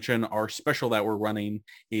this convention. Our special that we're running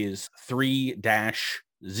is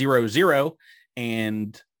 3-00.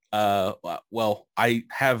 And I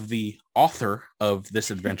have the author of this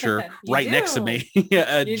adventure right next to me.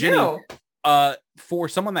 Jenny, for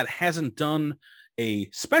someone that hasn't done a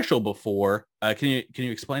special before. Can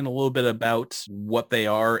you explain a little bit about what they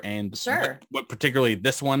are and Sure. what particularly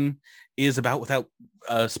this one is about without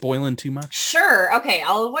spoiling too much? Sure. Okay.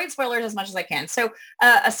 I'll avoid spoilers as much as I can. So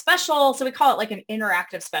a special, so we call it like an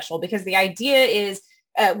interactive special because the idea is,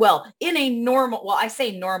 in a normal, well, I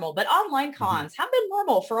say normal, but online cons have been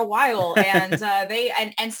normal for a while. And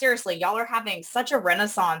and seriously, y'all are having such a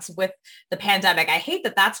renaissance with the pandemic. I hate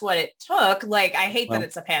that that's what it took. Like, I hate that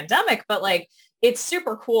it's a pandemic, but like, it's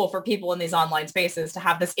super cool for people in these online spaces to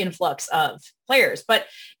have this influx of players. But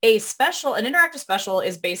an interactive special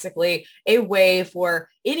is basically a way for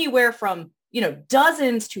anywhere from,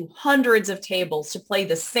 dozens to hundreds of tables to play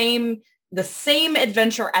the same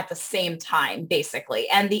adventure at the same time, basically.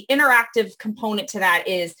 And the interactive component to that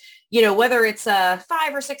is, whether it's 5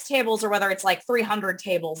 or 6 tables or whether it's like 300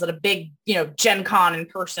 tables at a big, Gen Con in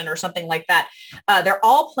person or something like that. They're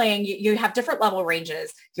all playing, you have different level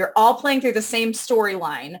ranges. You're all playing through the same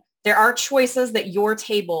storyline. There are choices that your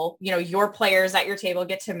table, your players at your table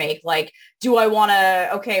get to make. Like, do I want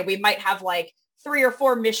to, okay, we might have like 3 or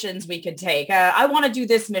 4 missions we could take. I want to do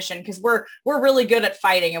this mission because we're really good at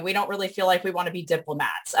fighting and we don't really feel like we want to be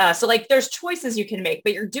diplomats. So like there's choices you can make,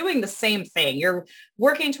 but you're doing the same thing. You're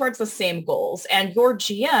working towards the same goals and your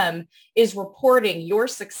GM is reporting your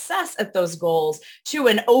success at those goals to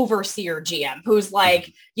an overseer GM who's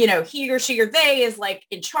like, he or she or they is like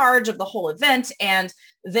in charge of the whole event. And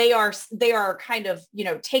they are kind of,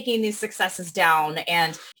 taking these successes down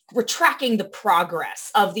and we're tracking the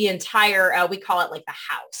progress of the entire, we call it like the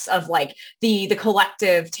house of like the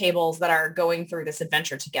collective tables that are going through this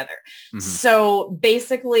adventure together. So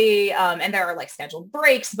basically, and there are like scheduled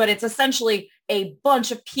breaks, but it's essentially a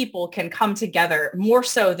bunch of people can come together more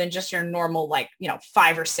so than just your normal, like,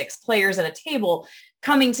 5 or 6 players at a table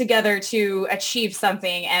coming together to achieve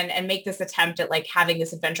something and make this attempt at like having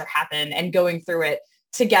this adventure happen and going through it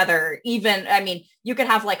together. Even, I mean, you could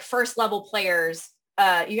have like first level players.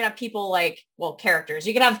 You can have people like, characters.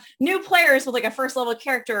 You can have new players with like a first level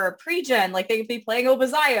character or pre-gen, like they could be playing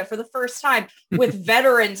Obadiah for the first time with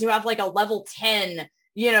veterans who have like a level 10,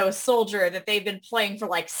 soldier that they've been playing for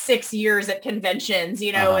like 6 years at conventions,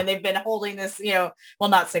 and they've been holding this,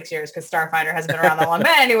 not 6 years because Starfighter hasn't been around that long, but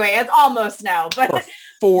anyway, it's almost now, but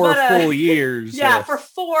for 4 full years. Yeah, for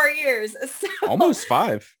 4 years. So, almost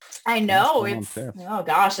 5. I know oh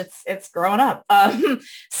gosh, it's growing up.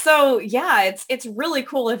 So yeah, it's really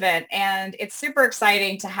cool event and it's super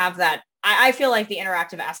exciting to have that. I feel like the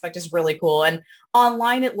interactive aspect is really cool. And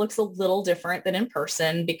online, it looks a little different than in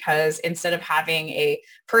person because instead of having a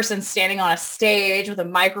person standing on a stage with a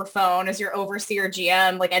microphone as your overseer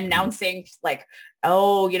GM, like announcing like,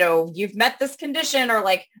 oh, you've met this condition or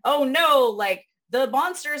like, oh no, like the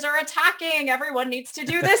monsters are attacking. Everyone needs to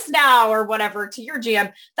do this now or whatever to your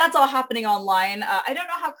GM. That's all happening online. I don't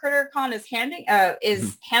know how Crittercon is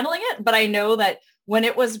handling it, but I know that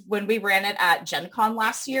when we ran it at Gen Con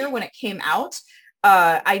last year, when it came out,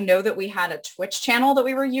 I know that we had a Twitch channel that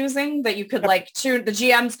we were using that you could the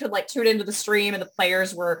GMs could like tune into the stream and the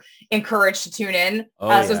players were encouraged to tune in.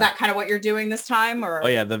 So is that kind of what you're doing this time? Or? Oh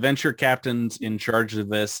yeah, the venture captains in charge of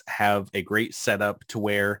this have a great setup to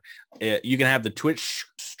where you can have the Twitch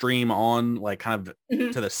stream on like kind of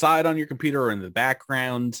to the side on your computer or in the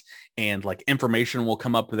background and like information will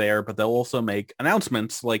come up there, but they'll also make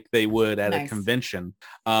announcements like they would at a convention.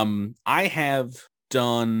 I have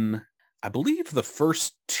done, I believe, the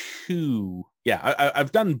first 2. Yeah,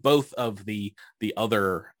 I've done both of the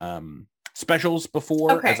other specials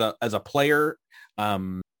before as a player.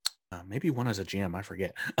 Maybe one as a GM, I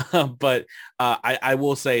forget. But I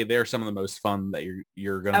will say they're some of the most fun that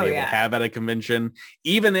you're going to be able to have at a convention.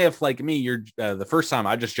 Even if, like me, you're the first time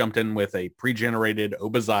I just jumped in with a pre-generated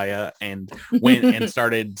Obadiah and went and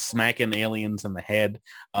started smacking aliens in the head.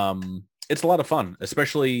 It's a lot of fun,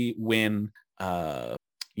 especially when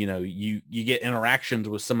you get interactions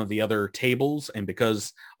with some of the other tables, and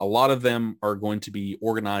because a lot of them are going to be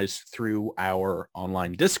organized through our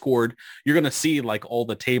online Discord, you're going to see like all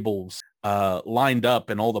the tables lined up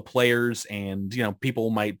and all the players, and people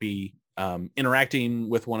might be interacting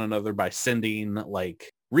with one another by sending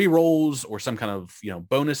like rerolls or some kind of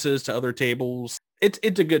bonuses to other tables. It's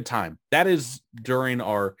a good time. That is during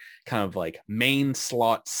our kind of like main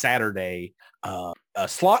slot Saturday.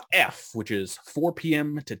 Slot F, which is 4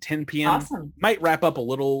 p.m. to 10 p.m. Awesome. Might wrap up a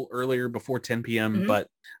little earlier before 10 p.m. But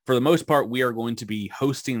for the most part, we are going to be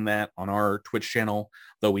hosting that on our Twitch channel,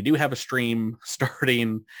 though we do have a stream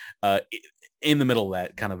starting in the middle of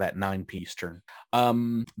that, kind of at 9 p.m. Eastern.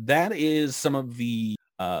 That is some of the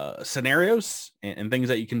scenarios and things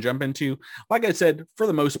that you can jump into. Like I said, for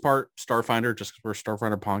the most part, Starfinder, just for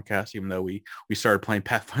Starfinder podcast, even though we started playing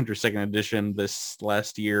Pathfinder 2nd Edition this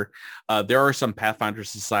last year, there are some Pathfinder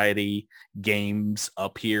Society games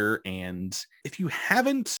up here. And if you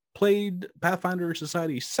haven't played Pathfinder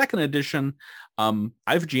Society 2nd Edition,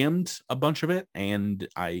 I've GM'd a bunch of it, and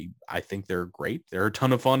I think they're great. They're a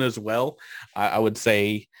ton of fun as well. I would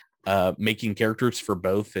say making characters for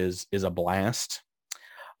both is a blast.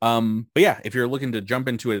 But yeah, if you're looking to jump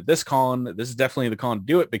into it at this con, this is definitely the con to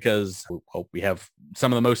do it, because we have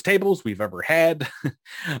some of the most tables we've ever had.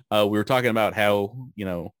 We were talking about how,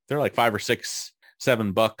 they're like $5 or $6,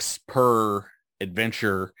 $7 per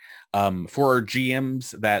adventure. For our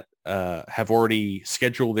GMs that have already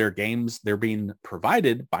scheduled their games, they're being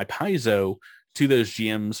provided by Paizo to those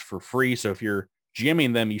GMs for free. So if you're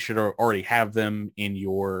GMing them, you should already have them in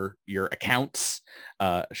your accounts,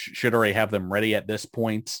 should already have them ready at this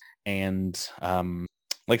point. And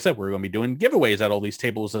like I said, we're going to be doing giveaways at all these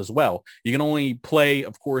tables as well. You can only play,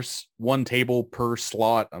 of course, one table per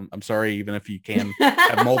slot. I'm sorry, even if you can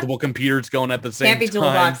have multiple computers going at the same time. Can't be dual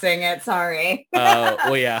boxing it, sorry.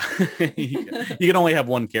 Well, yeah, you can only have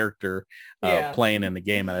one character playing in the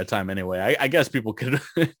game at a time anyway. I guess people could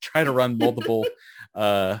try to run multiple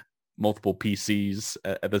PCs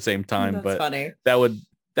at the same time. That's but funny.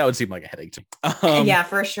 That would seem like a headache to me. Yeah,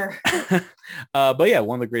 for sure. But yeah,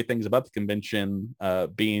 one of the great things about the convention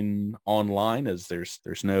being online is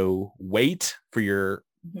there's no wait for your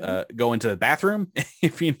go into the bathroom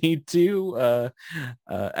if you need to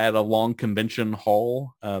at a long convention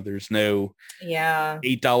hall. There's no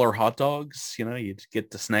 $8 hot dogs. You just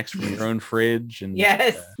get the snacks from your own fridge, and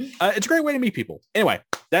yes, it's a great way to meet people. Anyway,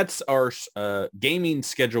 that's our gaming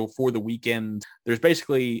schedule for the weekend. There's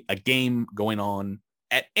basically a game going on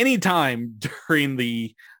at any time during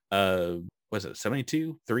the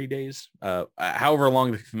 72 3 days, however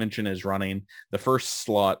long the convention is running. The first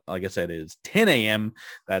slot, like I said, is 10 a.m.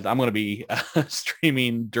 that I'm going to be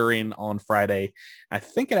streaming during on Friday. I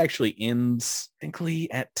think it actually ends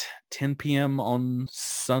at 10 p.m. on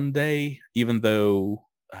Sunday, even though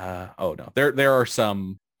there are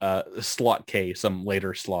some slot K, some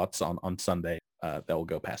later slots on Sunday that will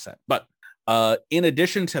go past that. But in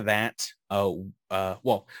addition to that,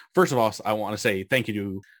 well, first of all, I want to say thank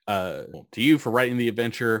you to you for writing the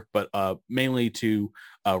adventure, but mainly to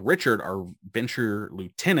Richard, our venture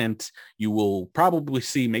lieutenant. You will probably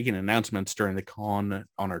see making announcements during the con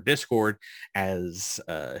on our Discord as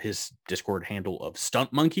his Discord handle of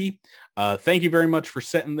Stunt Monkey. Thank you very much for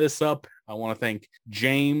setting this up. I want to thank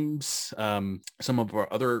James, some of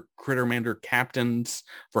our other Crittermander captains,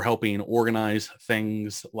 for helping organize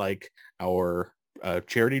things like our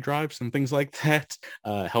charity drives and things like that,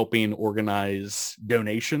 helping organize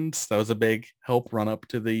donations. That was a big help run up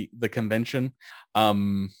to the convention.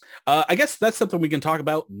 I guess that's something we can talk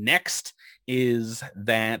about next, is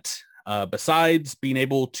that besides being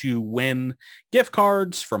able to win gift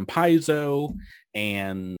cards from Paizo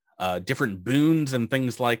and different boons and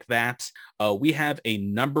things like that, we have a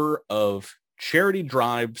number of charity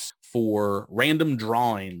drives for random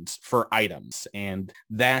drawings for items. And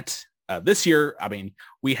that this year,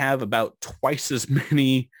 we have about twice as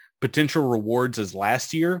many potential rewards as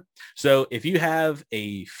last year. So if you have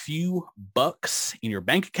a few bucks in your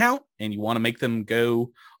bank account and you want to make them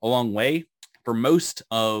go a long way, for most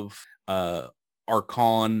of our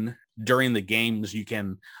con during the games, you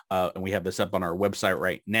can, and we have this up on our website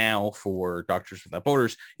right now for Doctors Without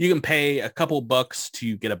Borders, you can pay a couple bucks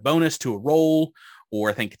to get a bonus to a roll, or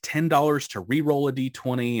I think $10 to re-roll a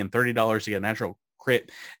D20 and $30 to get a natural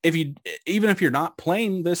crit. Even if you're not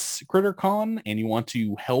playing this Crittercon and you want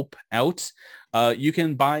to help out, you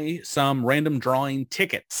can buy some random drawing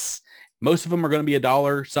tickets. Most of them are going to be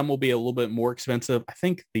 $1. Some will be a little bit more expensive. I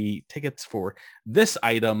think the tickets for this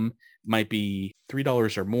item might be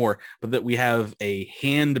 $3 or more, but that we have a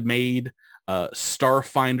handmade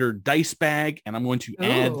Starfinder dice bag, and I'm going to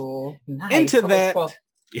add nice. into that. Cool.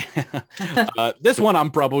 Yeah. This one I'm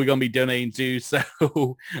probably going to be donating to, so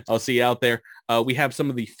I'll see you out there. We have some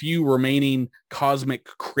of the few remaining Cosmic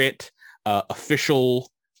Crit official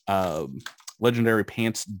Legendary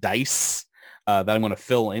Pants dice that I'm going to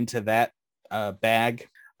fill into that bag.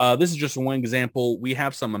 This is just one example. We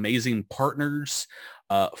have some amazing partners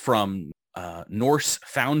from Norse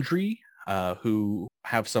Foundry who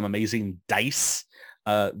have some amazing dice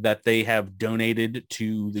that they have donated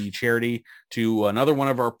to the charity, to another one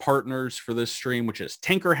of our partners for this stream, which is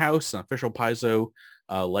Tinker House, an official Paizo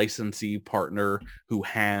licensee partner, who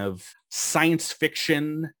have science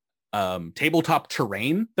fiction tabletop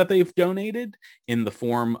terrain that they've donated in the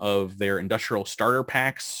form of their industrial starter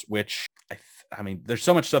packs, which I mean, there's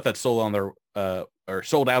so much stuff that's sold on their or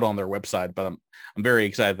sold out on their website, but I'm very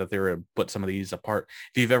excited that they're going to put some of these apart.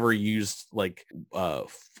 If you've ever used like a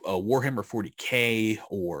Warhammer 40K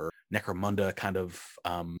or Necromunda kind of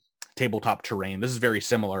tabletop terrain, this is very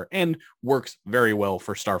similar and works very well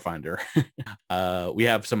for Starfinder. We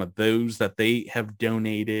have some of those that they have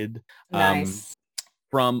donated. Nice.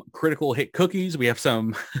 From Critical Hit Cookies, we have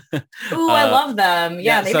some. Ooh, I love them.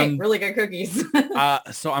 Yeah, they some, make really good cookies.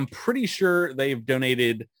 So I'm pretty sure they've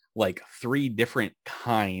donated like 3 different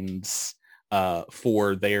kinds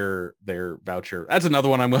for their voucher. That's another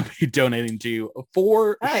one I'm going to be donating to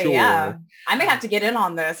for sure. Yeah, I may have to get in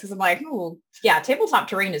on this because I'm like, ooh, yeah, tabletop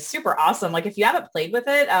terrain is super awesome. Like if you haven't played with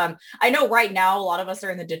it, I know right now a lot of us are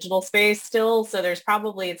in the digital space still, so there's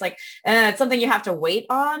probably it's like it's something you have to wait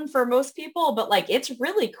on for most people, but like it's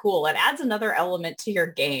really cool. It adds another element to your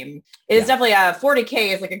game. It's definitely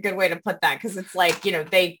 40K is like a good way to put that because it's like, you know,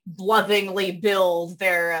 they lovingly build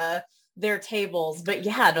their tables, but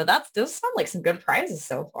yeah, no, those sound like some good prizes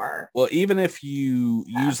so far. Well, even if you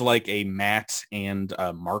use like a mat and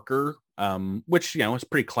a marker, which, you know, is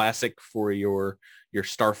pretty classic for your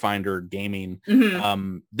Starfinder gaming.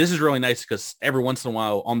 This is really nice because every once in a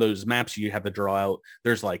while on those maps you have to draw out,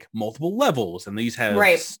 there's like multiple levels and these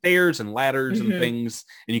have stairs and ladders and things,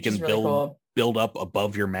 and you can build up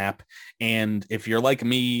above your map. And if you're like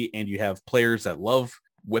me and you have players that love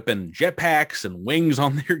whipping jetpacks and wings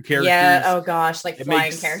on their characters. Yeah. Oh gosh, like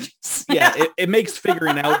flying characters. It makes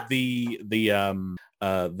figuring out the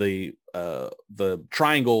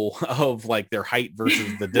triangle of like their height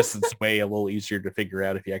versus the distance way a little easier to figure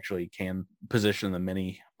out if you actually can position the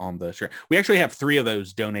mini on the screen. We actually have 3 of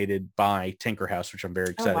those donated by Tinker House, which I'm very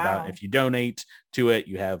excited about. If you donate to it,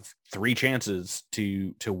 you have 3 chances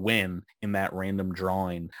to win in that random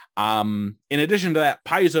drawing. In addition to that,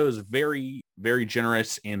 Paizo is very, very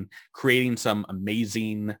generous in creating some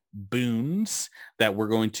amazing boons that we're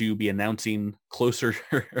going to be announcing closer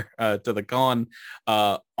to the con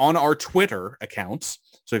on our Twitter accounts.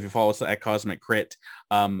 So if you follow us at Cosmic Crit,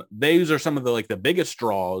 those are some of the biggest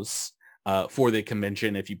draws for the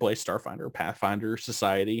convention. If you play Starfinder or Pathfinder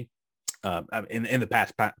Society, in the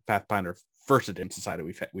past Pathfinder First Edition Society,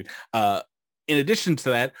 we've in addition to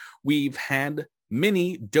that, we've had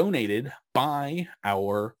many donated by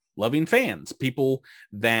our loving fans, people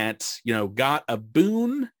that, you know, got a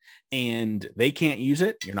boon and they can't use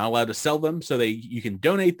it. You're not allowed to sell them, so you can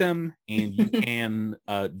donate them, and you can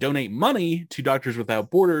donate money to Doctors Without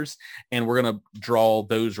Borders, and we're gonna draw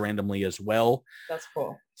those randomly as well. That's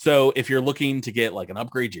cool. So if you're looking to get like an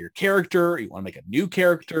upgrade to your character, you want to make a new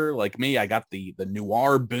character like me, I got the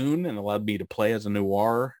Noir boon and allowed me to play as a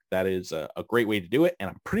Noir. That is a great way to do it, and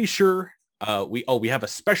I'm pretty sure we have a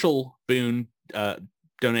special boon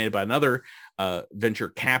donated by another venture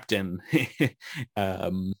captain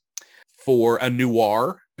for a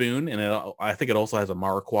Noir boon, and I think it also has a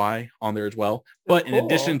Marquai on there as well. But in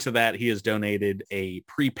addition to that, he has donated a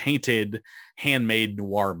pre-painted handmade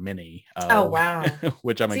Noir mini. Oh wow!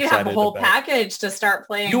 Which I'm excited about. You have a whole package to start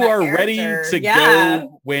playing. You are ready to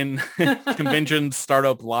go when conventions start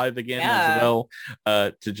up live again as well.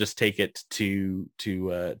 To just take it to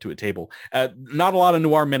a table. Not a lot of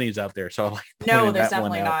Noir minis out there, so I like no, there's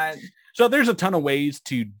definitely not. So there's a ton of ways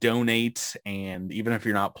to donate, and even if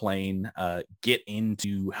you're not playing, get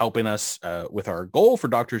into helping us with our goal for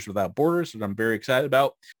Doctors Without Borders, that I'm very excited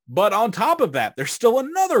about. But on top of that, there's still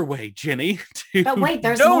another way, Jenny, to donate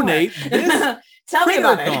this Tell me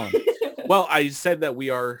about it. Well, I said that we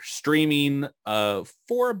are streaming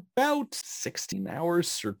for about 16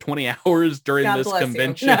 hours or 20 hours during this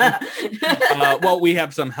convention. Well, we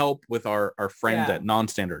have some help with our friend at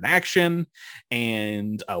Non-Standard Action,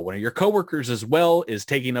 and one of your coworkers as well is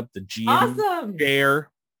taking up the GM chair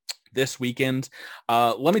this weekend.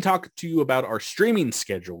 Let me talk to you about our streaming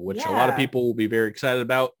schedule, which a lot of people will be very excited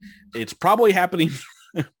about. It's probably happening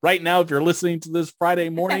right now. If you're listening to this Friday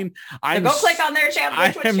morning, go click on their channel. I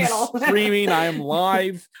am streaming. I am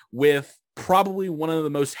live with probably one of the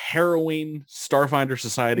most harrowing Starfinder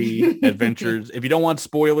Society adventures. If you don't want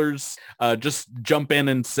spoilers, just jump in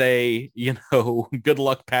and say, you know, good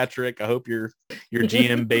luck, Patrick. I hope your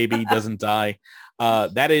GM baby doesn't die.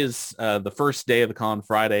 That is the first day of the con,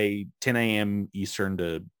 Friday, 10 a.m. Eastern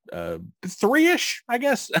to 3-ish, I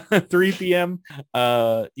guess, 3 p.m.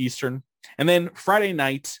 Eastern. And then Friday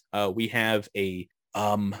night, we have a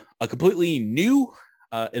completely new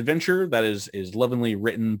adventure that is lovingly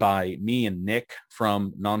written by me and Nick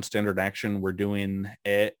from Non-Standard Action. We're doing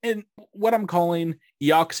in what I'm calling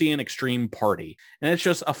Eoxian Extreme Party. And it's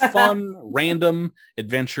just a fun, random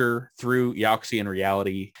adventure through Eoxian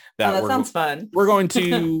reality that sounds fun. We're going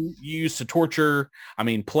to use to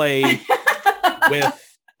play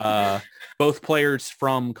with both players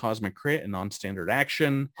from Cosmic Crit and Non-Standard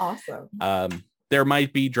Action. Awesome. There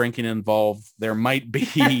might be drinking involved. There might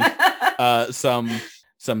be some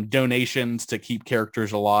donations to keep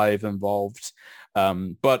characters alive involved.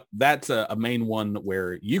 But that's a main one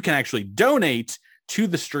where you can actually donate to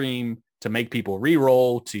the stream to make people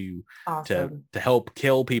reroll, to help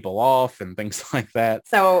kill people off and things like that.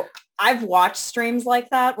 So I've watched streams like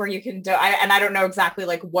that where you can do, and I don't know exactly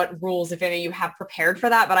like what rules, if any, you have prepared for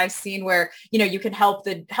that, but I've seen where, you can help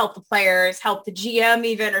the players, help the GM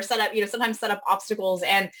even, or set up, sometimes set up obstacles,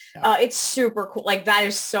 and it's super cool. Like that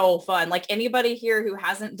is so fun. Like anybody here who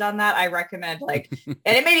hasn't done that, I recommend and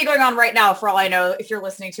it may be going on right now for all I know, if you're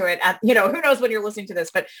listening to it at, who knows when you're listening to this,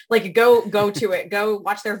 but like go to it, go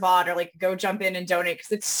watch their VOD or like go jump in and donate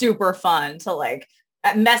because it's super fun to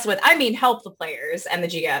mess with. Help the players and the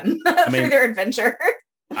GM through their adventure.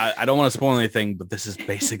 I don't want to spoil anything, but this is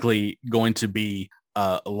basically going to be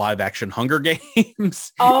live action Hunger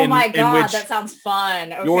Games. Oh my God, that sounds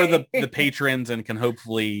fun. Okay. You're the patrons and can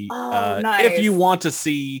hopefully, nice. If you want to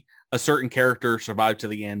see a certain character survive to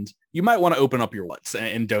the end, you might want to open up your wallets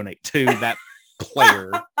and donate to that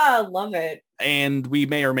player. I love it. And we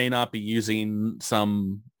may or may not be using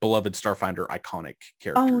some beloved Starfinder iconic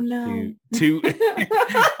characters. Oh no.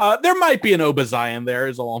 There might be an Obaziah there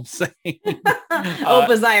is all I'm saying.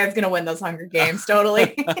 Obaziah is going to win those Hunger Games.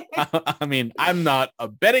 Totally. I'm not a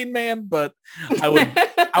betting man, but I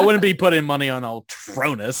wouldn't be putting money on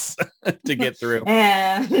Altronus to get through.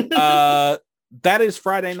 Yeah. That is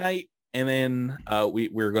Friday night. And then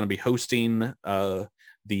we're going to be hosting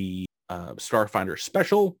the Starfinder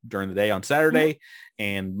special during the day on Saturday,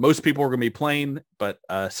 and most people are going to be playing, but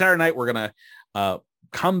Saturday night we're going to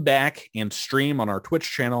come back and stream on our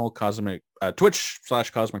Twitch channel,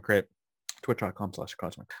 Twitch/Cosmic Crit,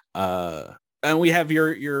 twitch.com/Cosmic. And we have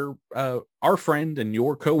your our friend and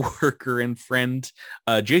your coworker and friend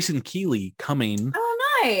Jason Keeley coming.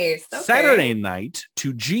 Oh, nice. Okay. Saturday night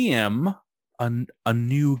to GM a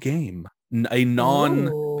new game, a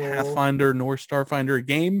non-Pathfinder nor Starfinder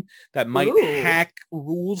game that might hack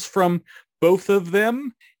rules from both of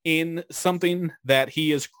them in something that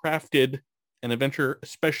he has crafted an adventure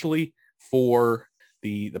especially for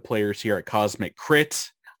the players here at Cosmic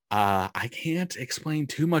Crit. I can't explain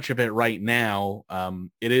too much of it right now.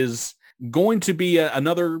 It is going to be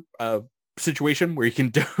another situation where you can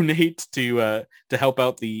donate to help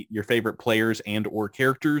out your favorite players and or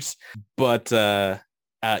characters, but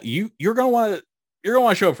you're gonna want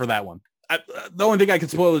to show up for that one. The only thing I can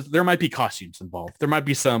spoil is there might be costumes involved. There might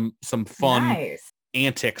be some fun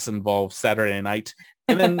antics involved Saturday night.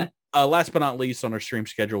 And then last but not least on our stream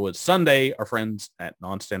schedule is Sunday. Our friends at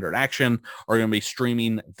Non-Standard Action are going to be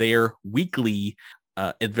streaming their weekly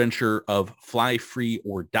adventure of Fly Free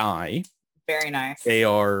or Die. Very nice. They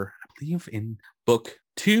are, I believe, in book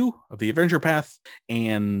 2 of the Adventure Path,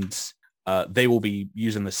 and they will be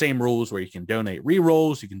using the same rules where you can donate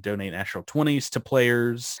rerolls, you can donate natural 20s to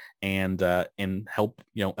players, and help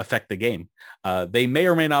affect the game. They may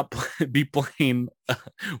or may not be playing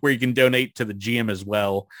where you can donate to the GM as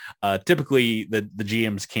well. Typically, the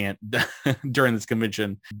GMs can't during this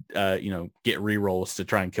convention, get rerolls to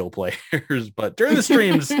try and kill players, but during the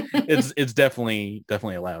streams, it's definitely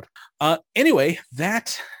allowed. Anyway,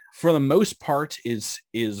 that for the most part is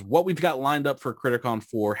what we've got lined up for Crittercon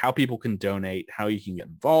 4, how people can donate, how you can get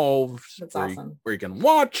involved, awesome. where you can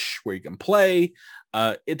watch, where you can play.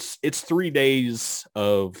 It's 3 days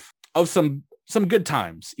of some good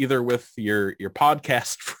times, either with your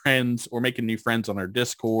podcast friends or making new friends on our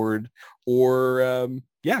Discord, or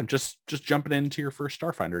just jumping into your first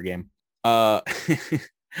Starfinder game.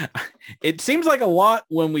 It seems like a lot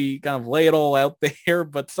when we kind of lay it all out there,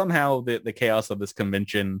 but somehow the chaos of this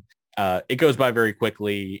convention, it goes by very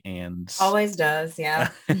quickly, and always does.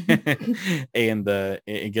 Yeah. And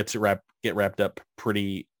it gets wrapped up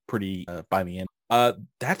pretty by the end.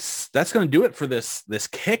 That's going to do it for this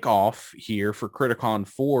kickoff here for Crittercon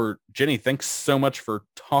 4. Jenny, thanks so much for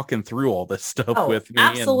talking through all this stuff with me.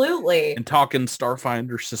 Absolutely. And talking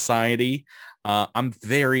Starfinder Society. I'm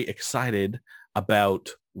very excited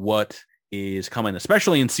about what is coming,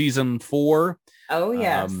 especially in season 4. Oh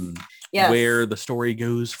yes. Yes. where the story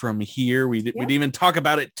goes from here. We didn't even talk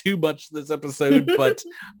about it too much this episode, but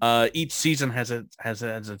each season has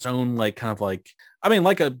its own like kind of like, I mean,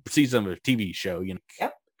 like a season of a TV show, you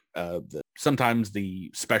know. Yep. Sometimes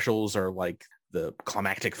the specials are like the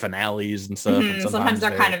climactic finales and stuff. And sometimes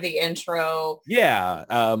they're kind of the intro. Yeah.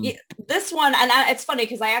 This one, and it's funny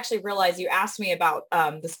because I actually realized you asked me about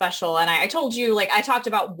the special, and I told you, like, I talked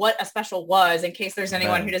about what a special was in case there's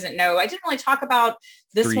anyone who doesn't know. I didn't really talk about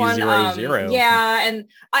this one. Yeah, and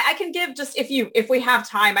I can give just if we have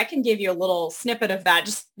time, I can give you a little snippet of that.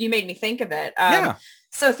 Just you made me think of it. Yeah.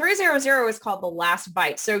 So 300 is called The Last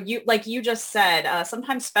Bite. So you, like you just said,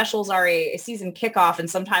 sometimes specials are a season kickoff, and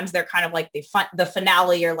sometimes they're kind of like the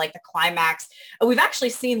finale or like the climax. We've actually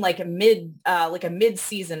seen like a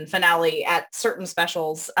mid-season finale at certain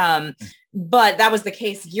specials. But that was the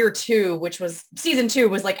case year 2, which was season 2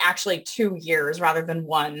 was like actually 2 years rather than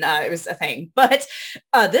 1. It was a thing. But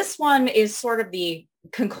this one is sort of the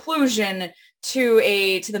conclusion to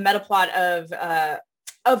the meta plot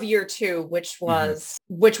of year 2, which was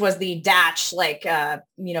the Datch, like,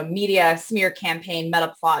 media smear campaign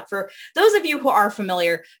meta plot. For those of you who are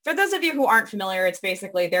familiar, for those of you who aren't familiar, it's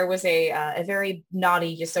basically there was a very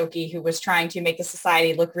naughty Yosoki who was trying to make the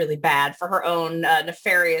society look really bad for her own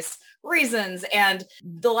nefarious reasons. And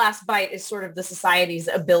The Last Bite is sort of the society's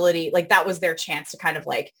ability, like that was their chance to kind of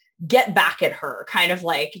like get back at her, kind of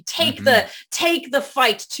like take the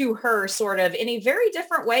fight to her sort of in a very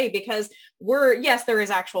different way, because there is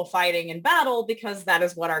actual fighting and battle, because that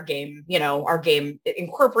is what our game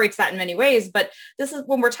incorporates that in many ways. But this is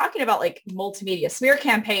when we're talking about like multimedia smear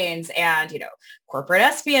campaigns and, corporate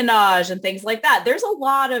espionage and things like that. There's a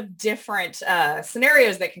lot of different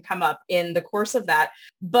scenarios that can come up in the course of that.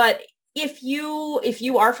 But if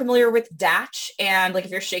you are familiar with Datch, and like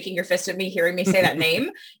if you're shaking your fist at me hearing me say that name,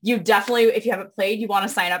 you definitely, if you haven't played, you want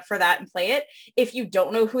to sign up for that and play it. If you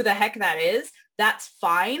don't know who the heck that is, that's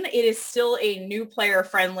fine. It is still a new player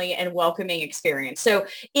friendly and welcoming experience. So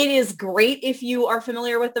it is great if you are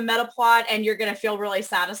familiar with the meta plot, and you're going to feel really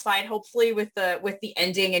satisfied, hopefully, with the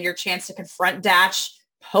ending and your chance to confront Datch,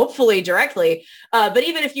 hopefully directly. But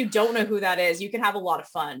even if you don't know who that is, you can have a lot of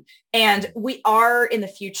fun. And we are in the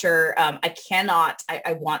future.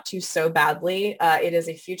 I want to so badly. It is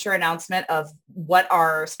a future announcement of what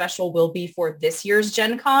our special will be for this year's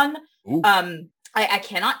Gen Con. I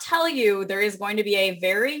cannot tell you. There is going to be a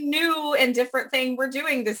very new and different thing we're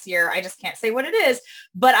doing this year. I just can't say what it is.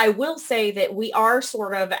 But I will say that we are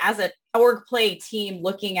sort of, as an org play team,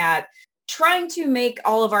 looking at trying to make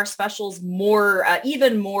all of our specials more,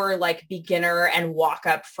 even more like beginner and walk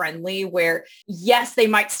up friendly, where yes, they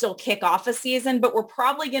might still kick off a season, but we're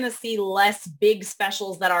probably going to see less big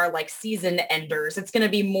specials that are like season enders. It's going to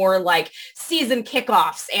be more like season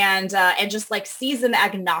kickoffs and just like season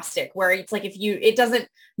agnostic, where it's like, it doesn't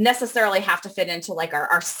necessarily have to fit into like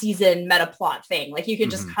our season meta plot thing. Like you can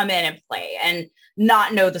just come in and play and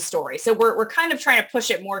not know the story. So we're kind of trying to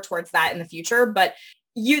push it more towards that in the future. But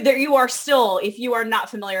you are still, if you are not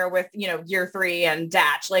familiar with, year 3 and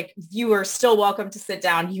Datch, like you are still welcome to sit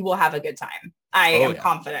down. You will have a good time. I am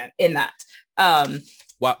confident in that.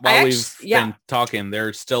 While we've been talking,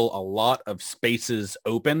 there's still a lot of spaces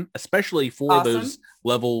open, especially for those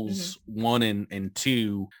levels 1 and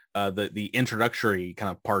 2, the introductory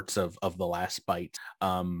kind of parts of The Last Bite.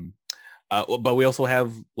 But we also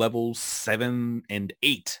have levels 7 and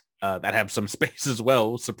 8 that have some space as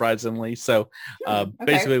well, surprisingly. So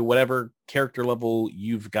basically whatever character level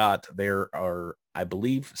you've got, there are, I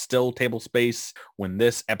believe, still table space when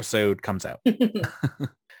this episode comes out.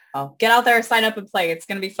 Oh, get out there, sign up and play. It's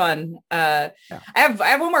going to be fun. I have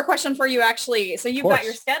one more question for you, actually. So you've got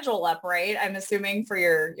your schedule up, right? I'm assuming for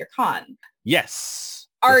your con. Yes.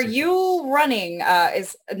 Are you running,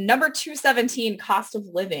 is number 217 cost of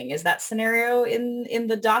living? Is that scenario in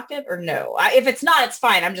the docket or no? If it's not, it's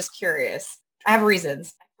fine. I'm just curious. I have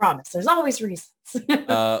reasons. I promise. There's always reasons.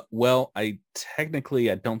 Well, I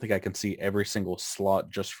don't think I can see every single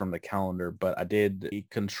slot just from the calendar, but I did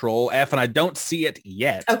Control F and I don't see it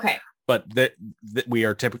yet. Okay. But that we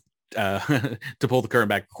are typically to pull the curtain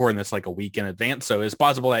back, recording this like a week in advance, so it's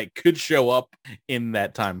possible that it could show up in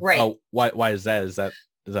that time. Right. Oh, why is that? Is that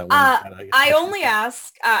I only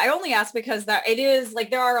ask because that it is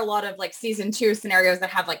like there are a lot of like season 2 scenarios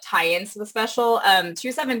that have like tie-ins to the special.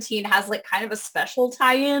 217 has like kind of a special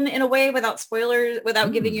tie-in in a way without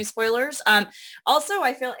giving you spoilers. Also,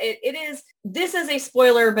 I feel this is a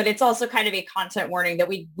spoiler, but it's also kind of a content warning that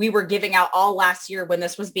we were giving out all last year when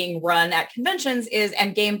this was being run at conventions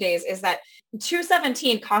and game days, is that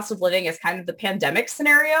 217 cost of living is kind of the pandemic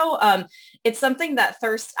scenario. It's something that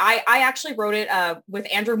I actually wrote it with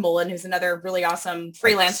Andrew Mullen, who's another really awesome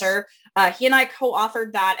freelancer. He and I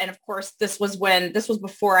co-authored that. And of course, this was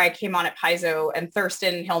before I came on at Paizo, and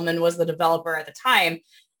Thurston Hillman was the developer at the time.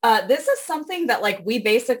 This is something that like we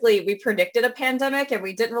predicted a pandemic and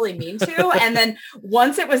we didn't really mean to. And then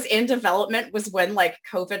once it was in development was when like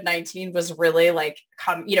COVID-19 was really like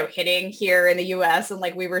hitting here in the US, and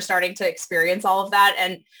like we were starting to experience all of that.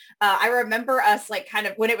 And I remember us like kind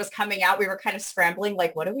of when it was coming out, we were kind of scrambling,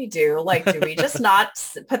 like, what do we do? Like, do we just not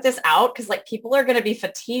put this out? Because like people are going to be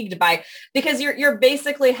fatigued because you're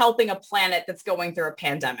basically helping a planet that's going through a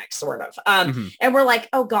pandemic sort of. And we're like,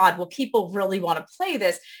 oh God, well, people really want to play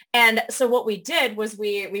this. And so what we did was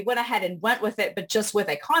we went ahead and went with it, but just with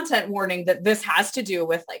a content warning that this has to do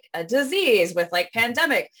with like a disease, with like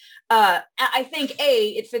pandemic. I think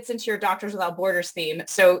it fits into your Doctors Without Borders theme.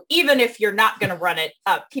 So even if you're not going to run it,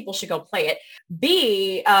 people should go play it.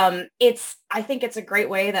 B, I think it's a great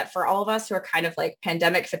way that for all of us who are kind of like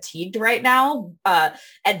pandemic fatigued right now,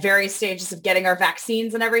 at various stages of getting our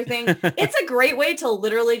vaccines and everything, it's a great way to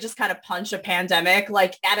literally just kind of punch a pandemic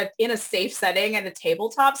like in a safe setting and a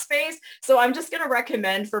tabletop space. So I'm just going to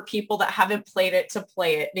recommend for people that haven't played it to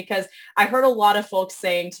play it, because I heard a lot of folks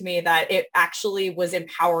saying to me that it actually was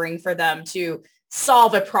empowering for them to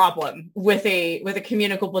solve a problem with a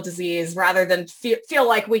communicable disease rather than feel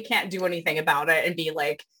like we can't do anything about it and be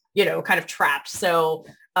like, kind of trapped. So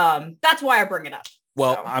that's why I bring it up.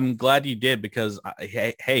 Well, so. I'm glad you did, because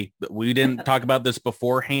hey, we didn't talk about this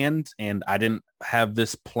beforehand and I didn't have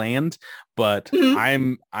this planned, but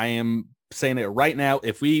I am saying it right now.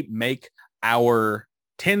 If we make our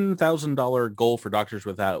 $10,000 goal for Doctors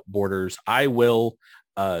Without Borders, I will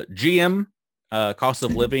GM cost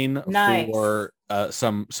of living nice. For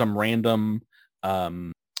some random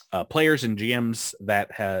players and GMs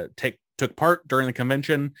that took part during the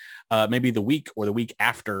convention, maybe the week or the week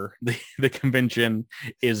after the convention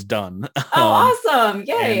is done. Oh, awesome.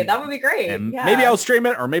 Yay. That would be great. And maybe I'll stream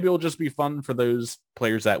it, or maybe it'll just be fun for those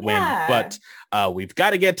players that win. But we've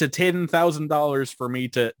got to get to $10,000 for me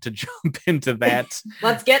to jump into that.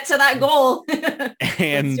 Let's get to that goal.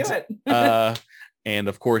 And let's do it. And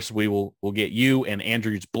of course, we'll get you and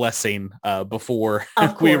Andrew's blessing before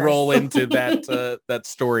we roll into that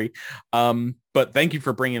story. But thank you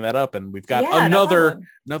for bringing that up, and we've got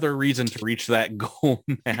another reason to reach that goal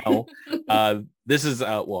now. This is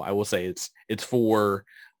I will say it's for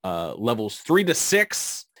levels 3 to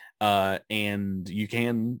 6, and you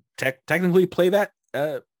can technically play that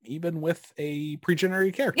even with a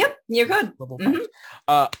pre-generated character. Yep, you're good.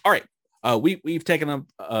 All right. We've taken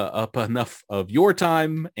up enough of your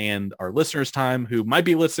time and our listeners' time, who might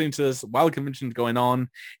be listening to this while the convention's going on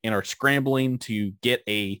and are scrambling to get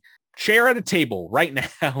a chair at a table right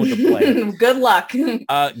now to play. Good luck.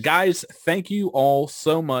 Guys, thank you all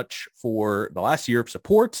so much for the last year of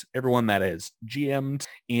support. Everyone that has GM'd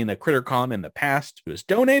in a Crittercon in the past, who has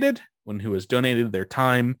donated their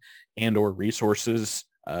time and or resources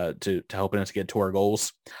to helping us get to our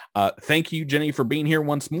goals. Thank you, Jenny, for being here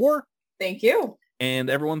once more. Thank you.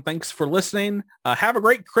 And everyone, thanks for listening. Have a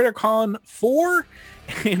great Crittercon 4,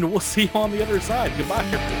 and we'll see you on the other side. Goodbye.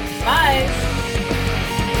 Bye.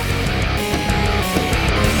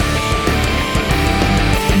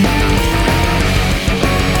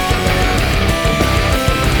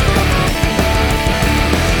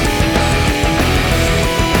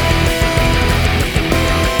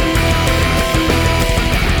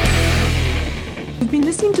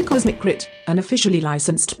 Listening to Cosmic Crit, an officially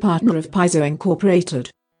licensed partner of Paizo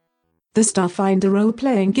Incorporated. The Starfinder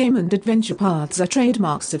role-playing game and adventure paths are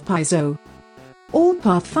trademarks of Paizo. All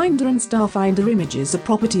Pathfinder and Starfinder images are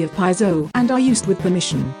property of Paizo and are used with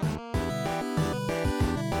permission.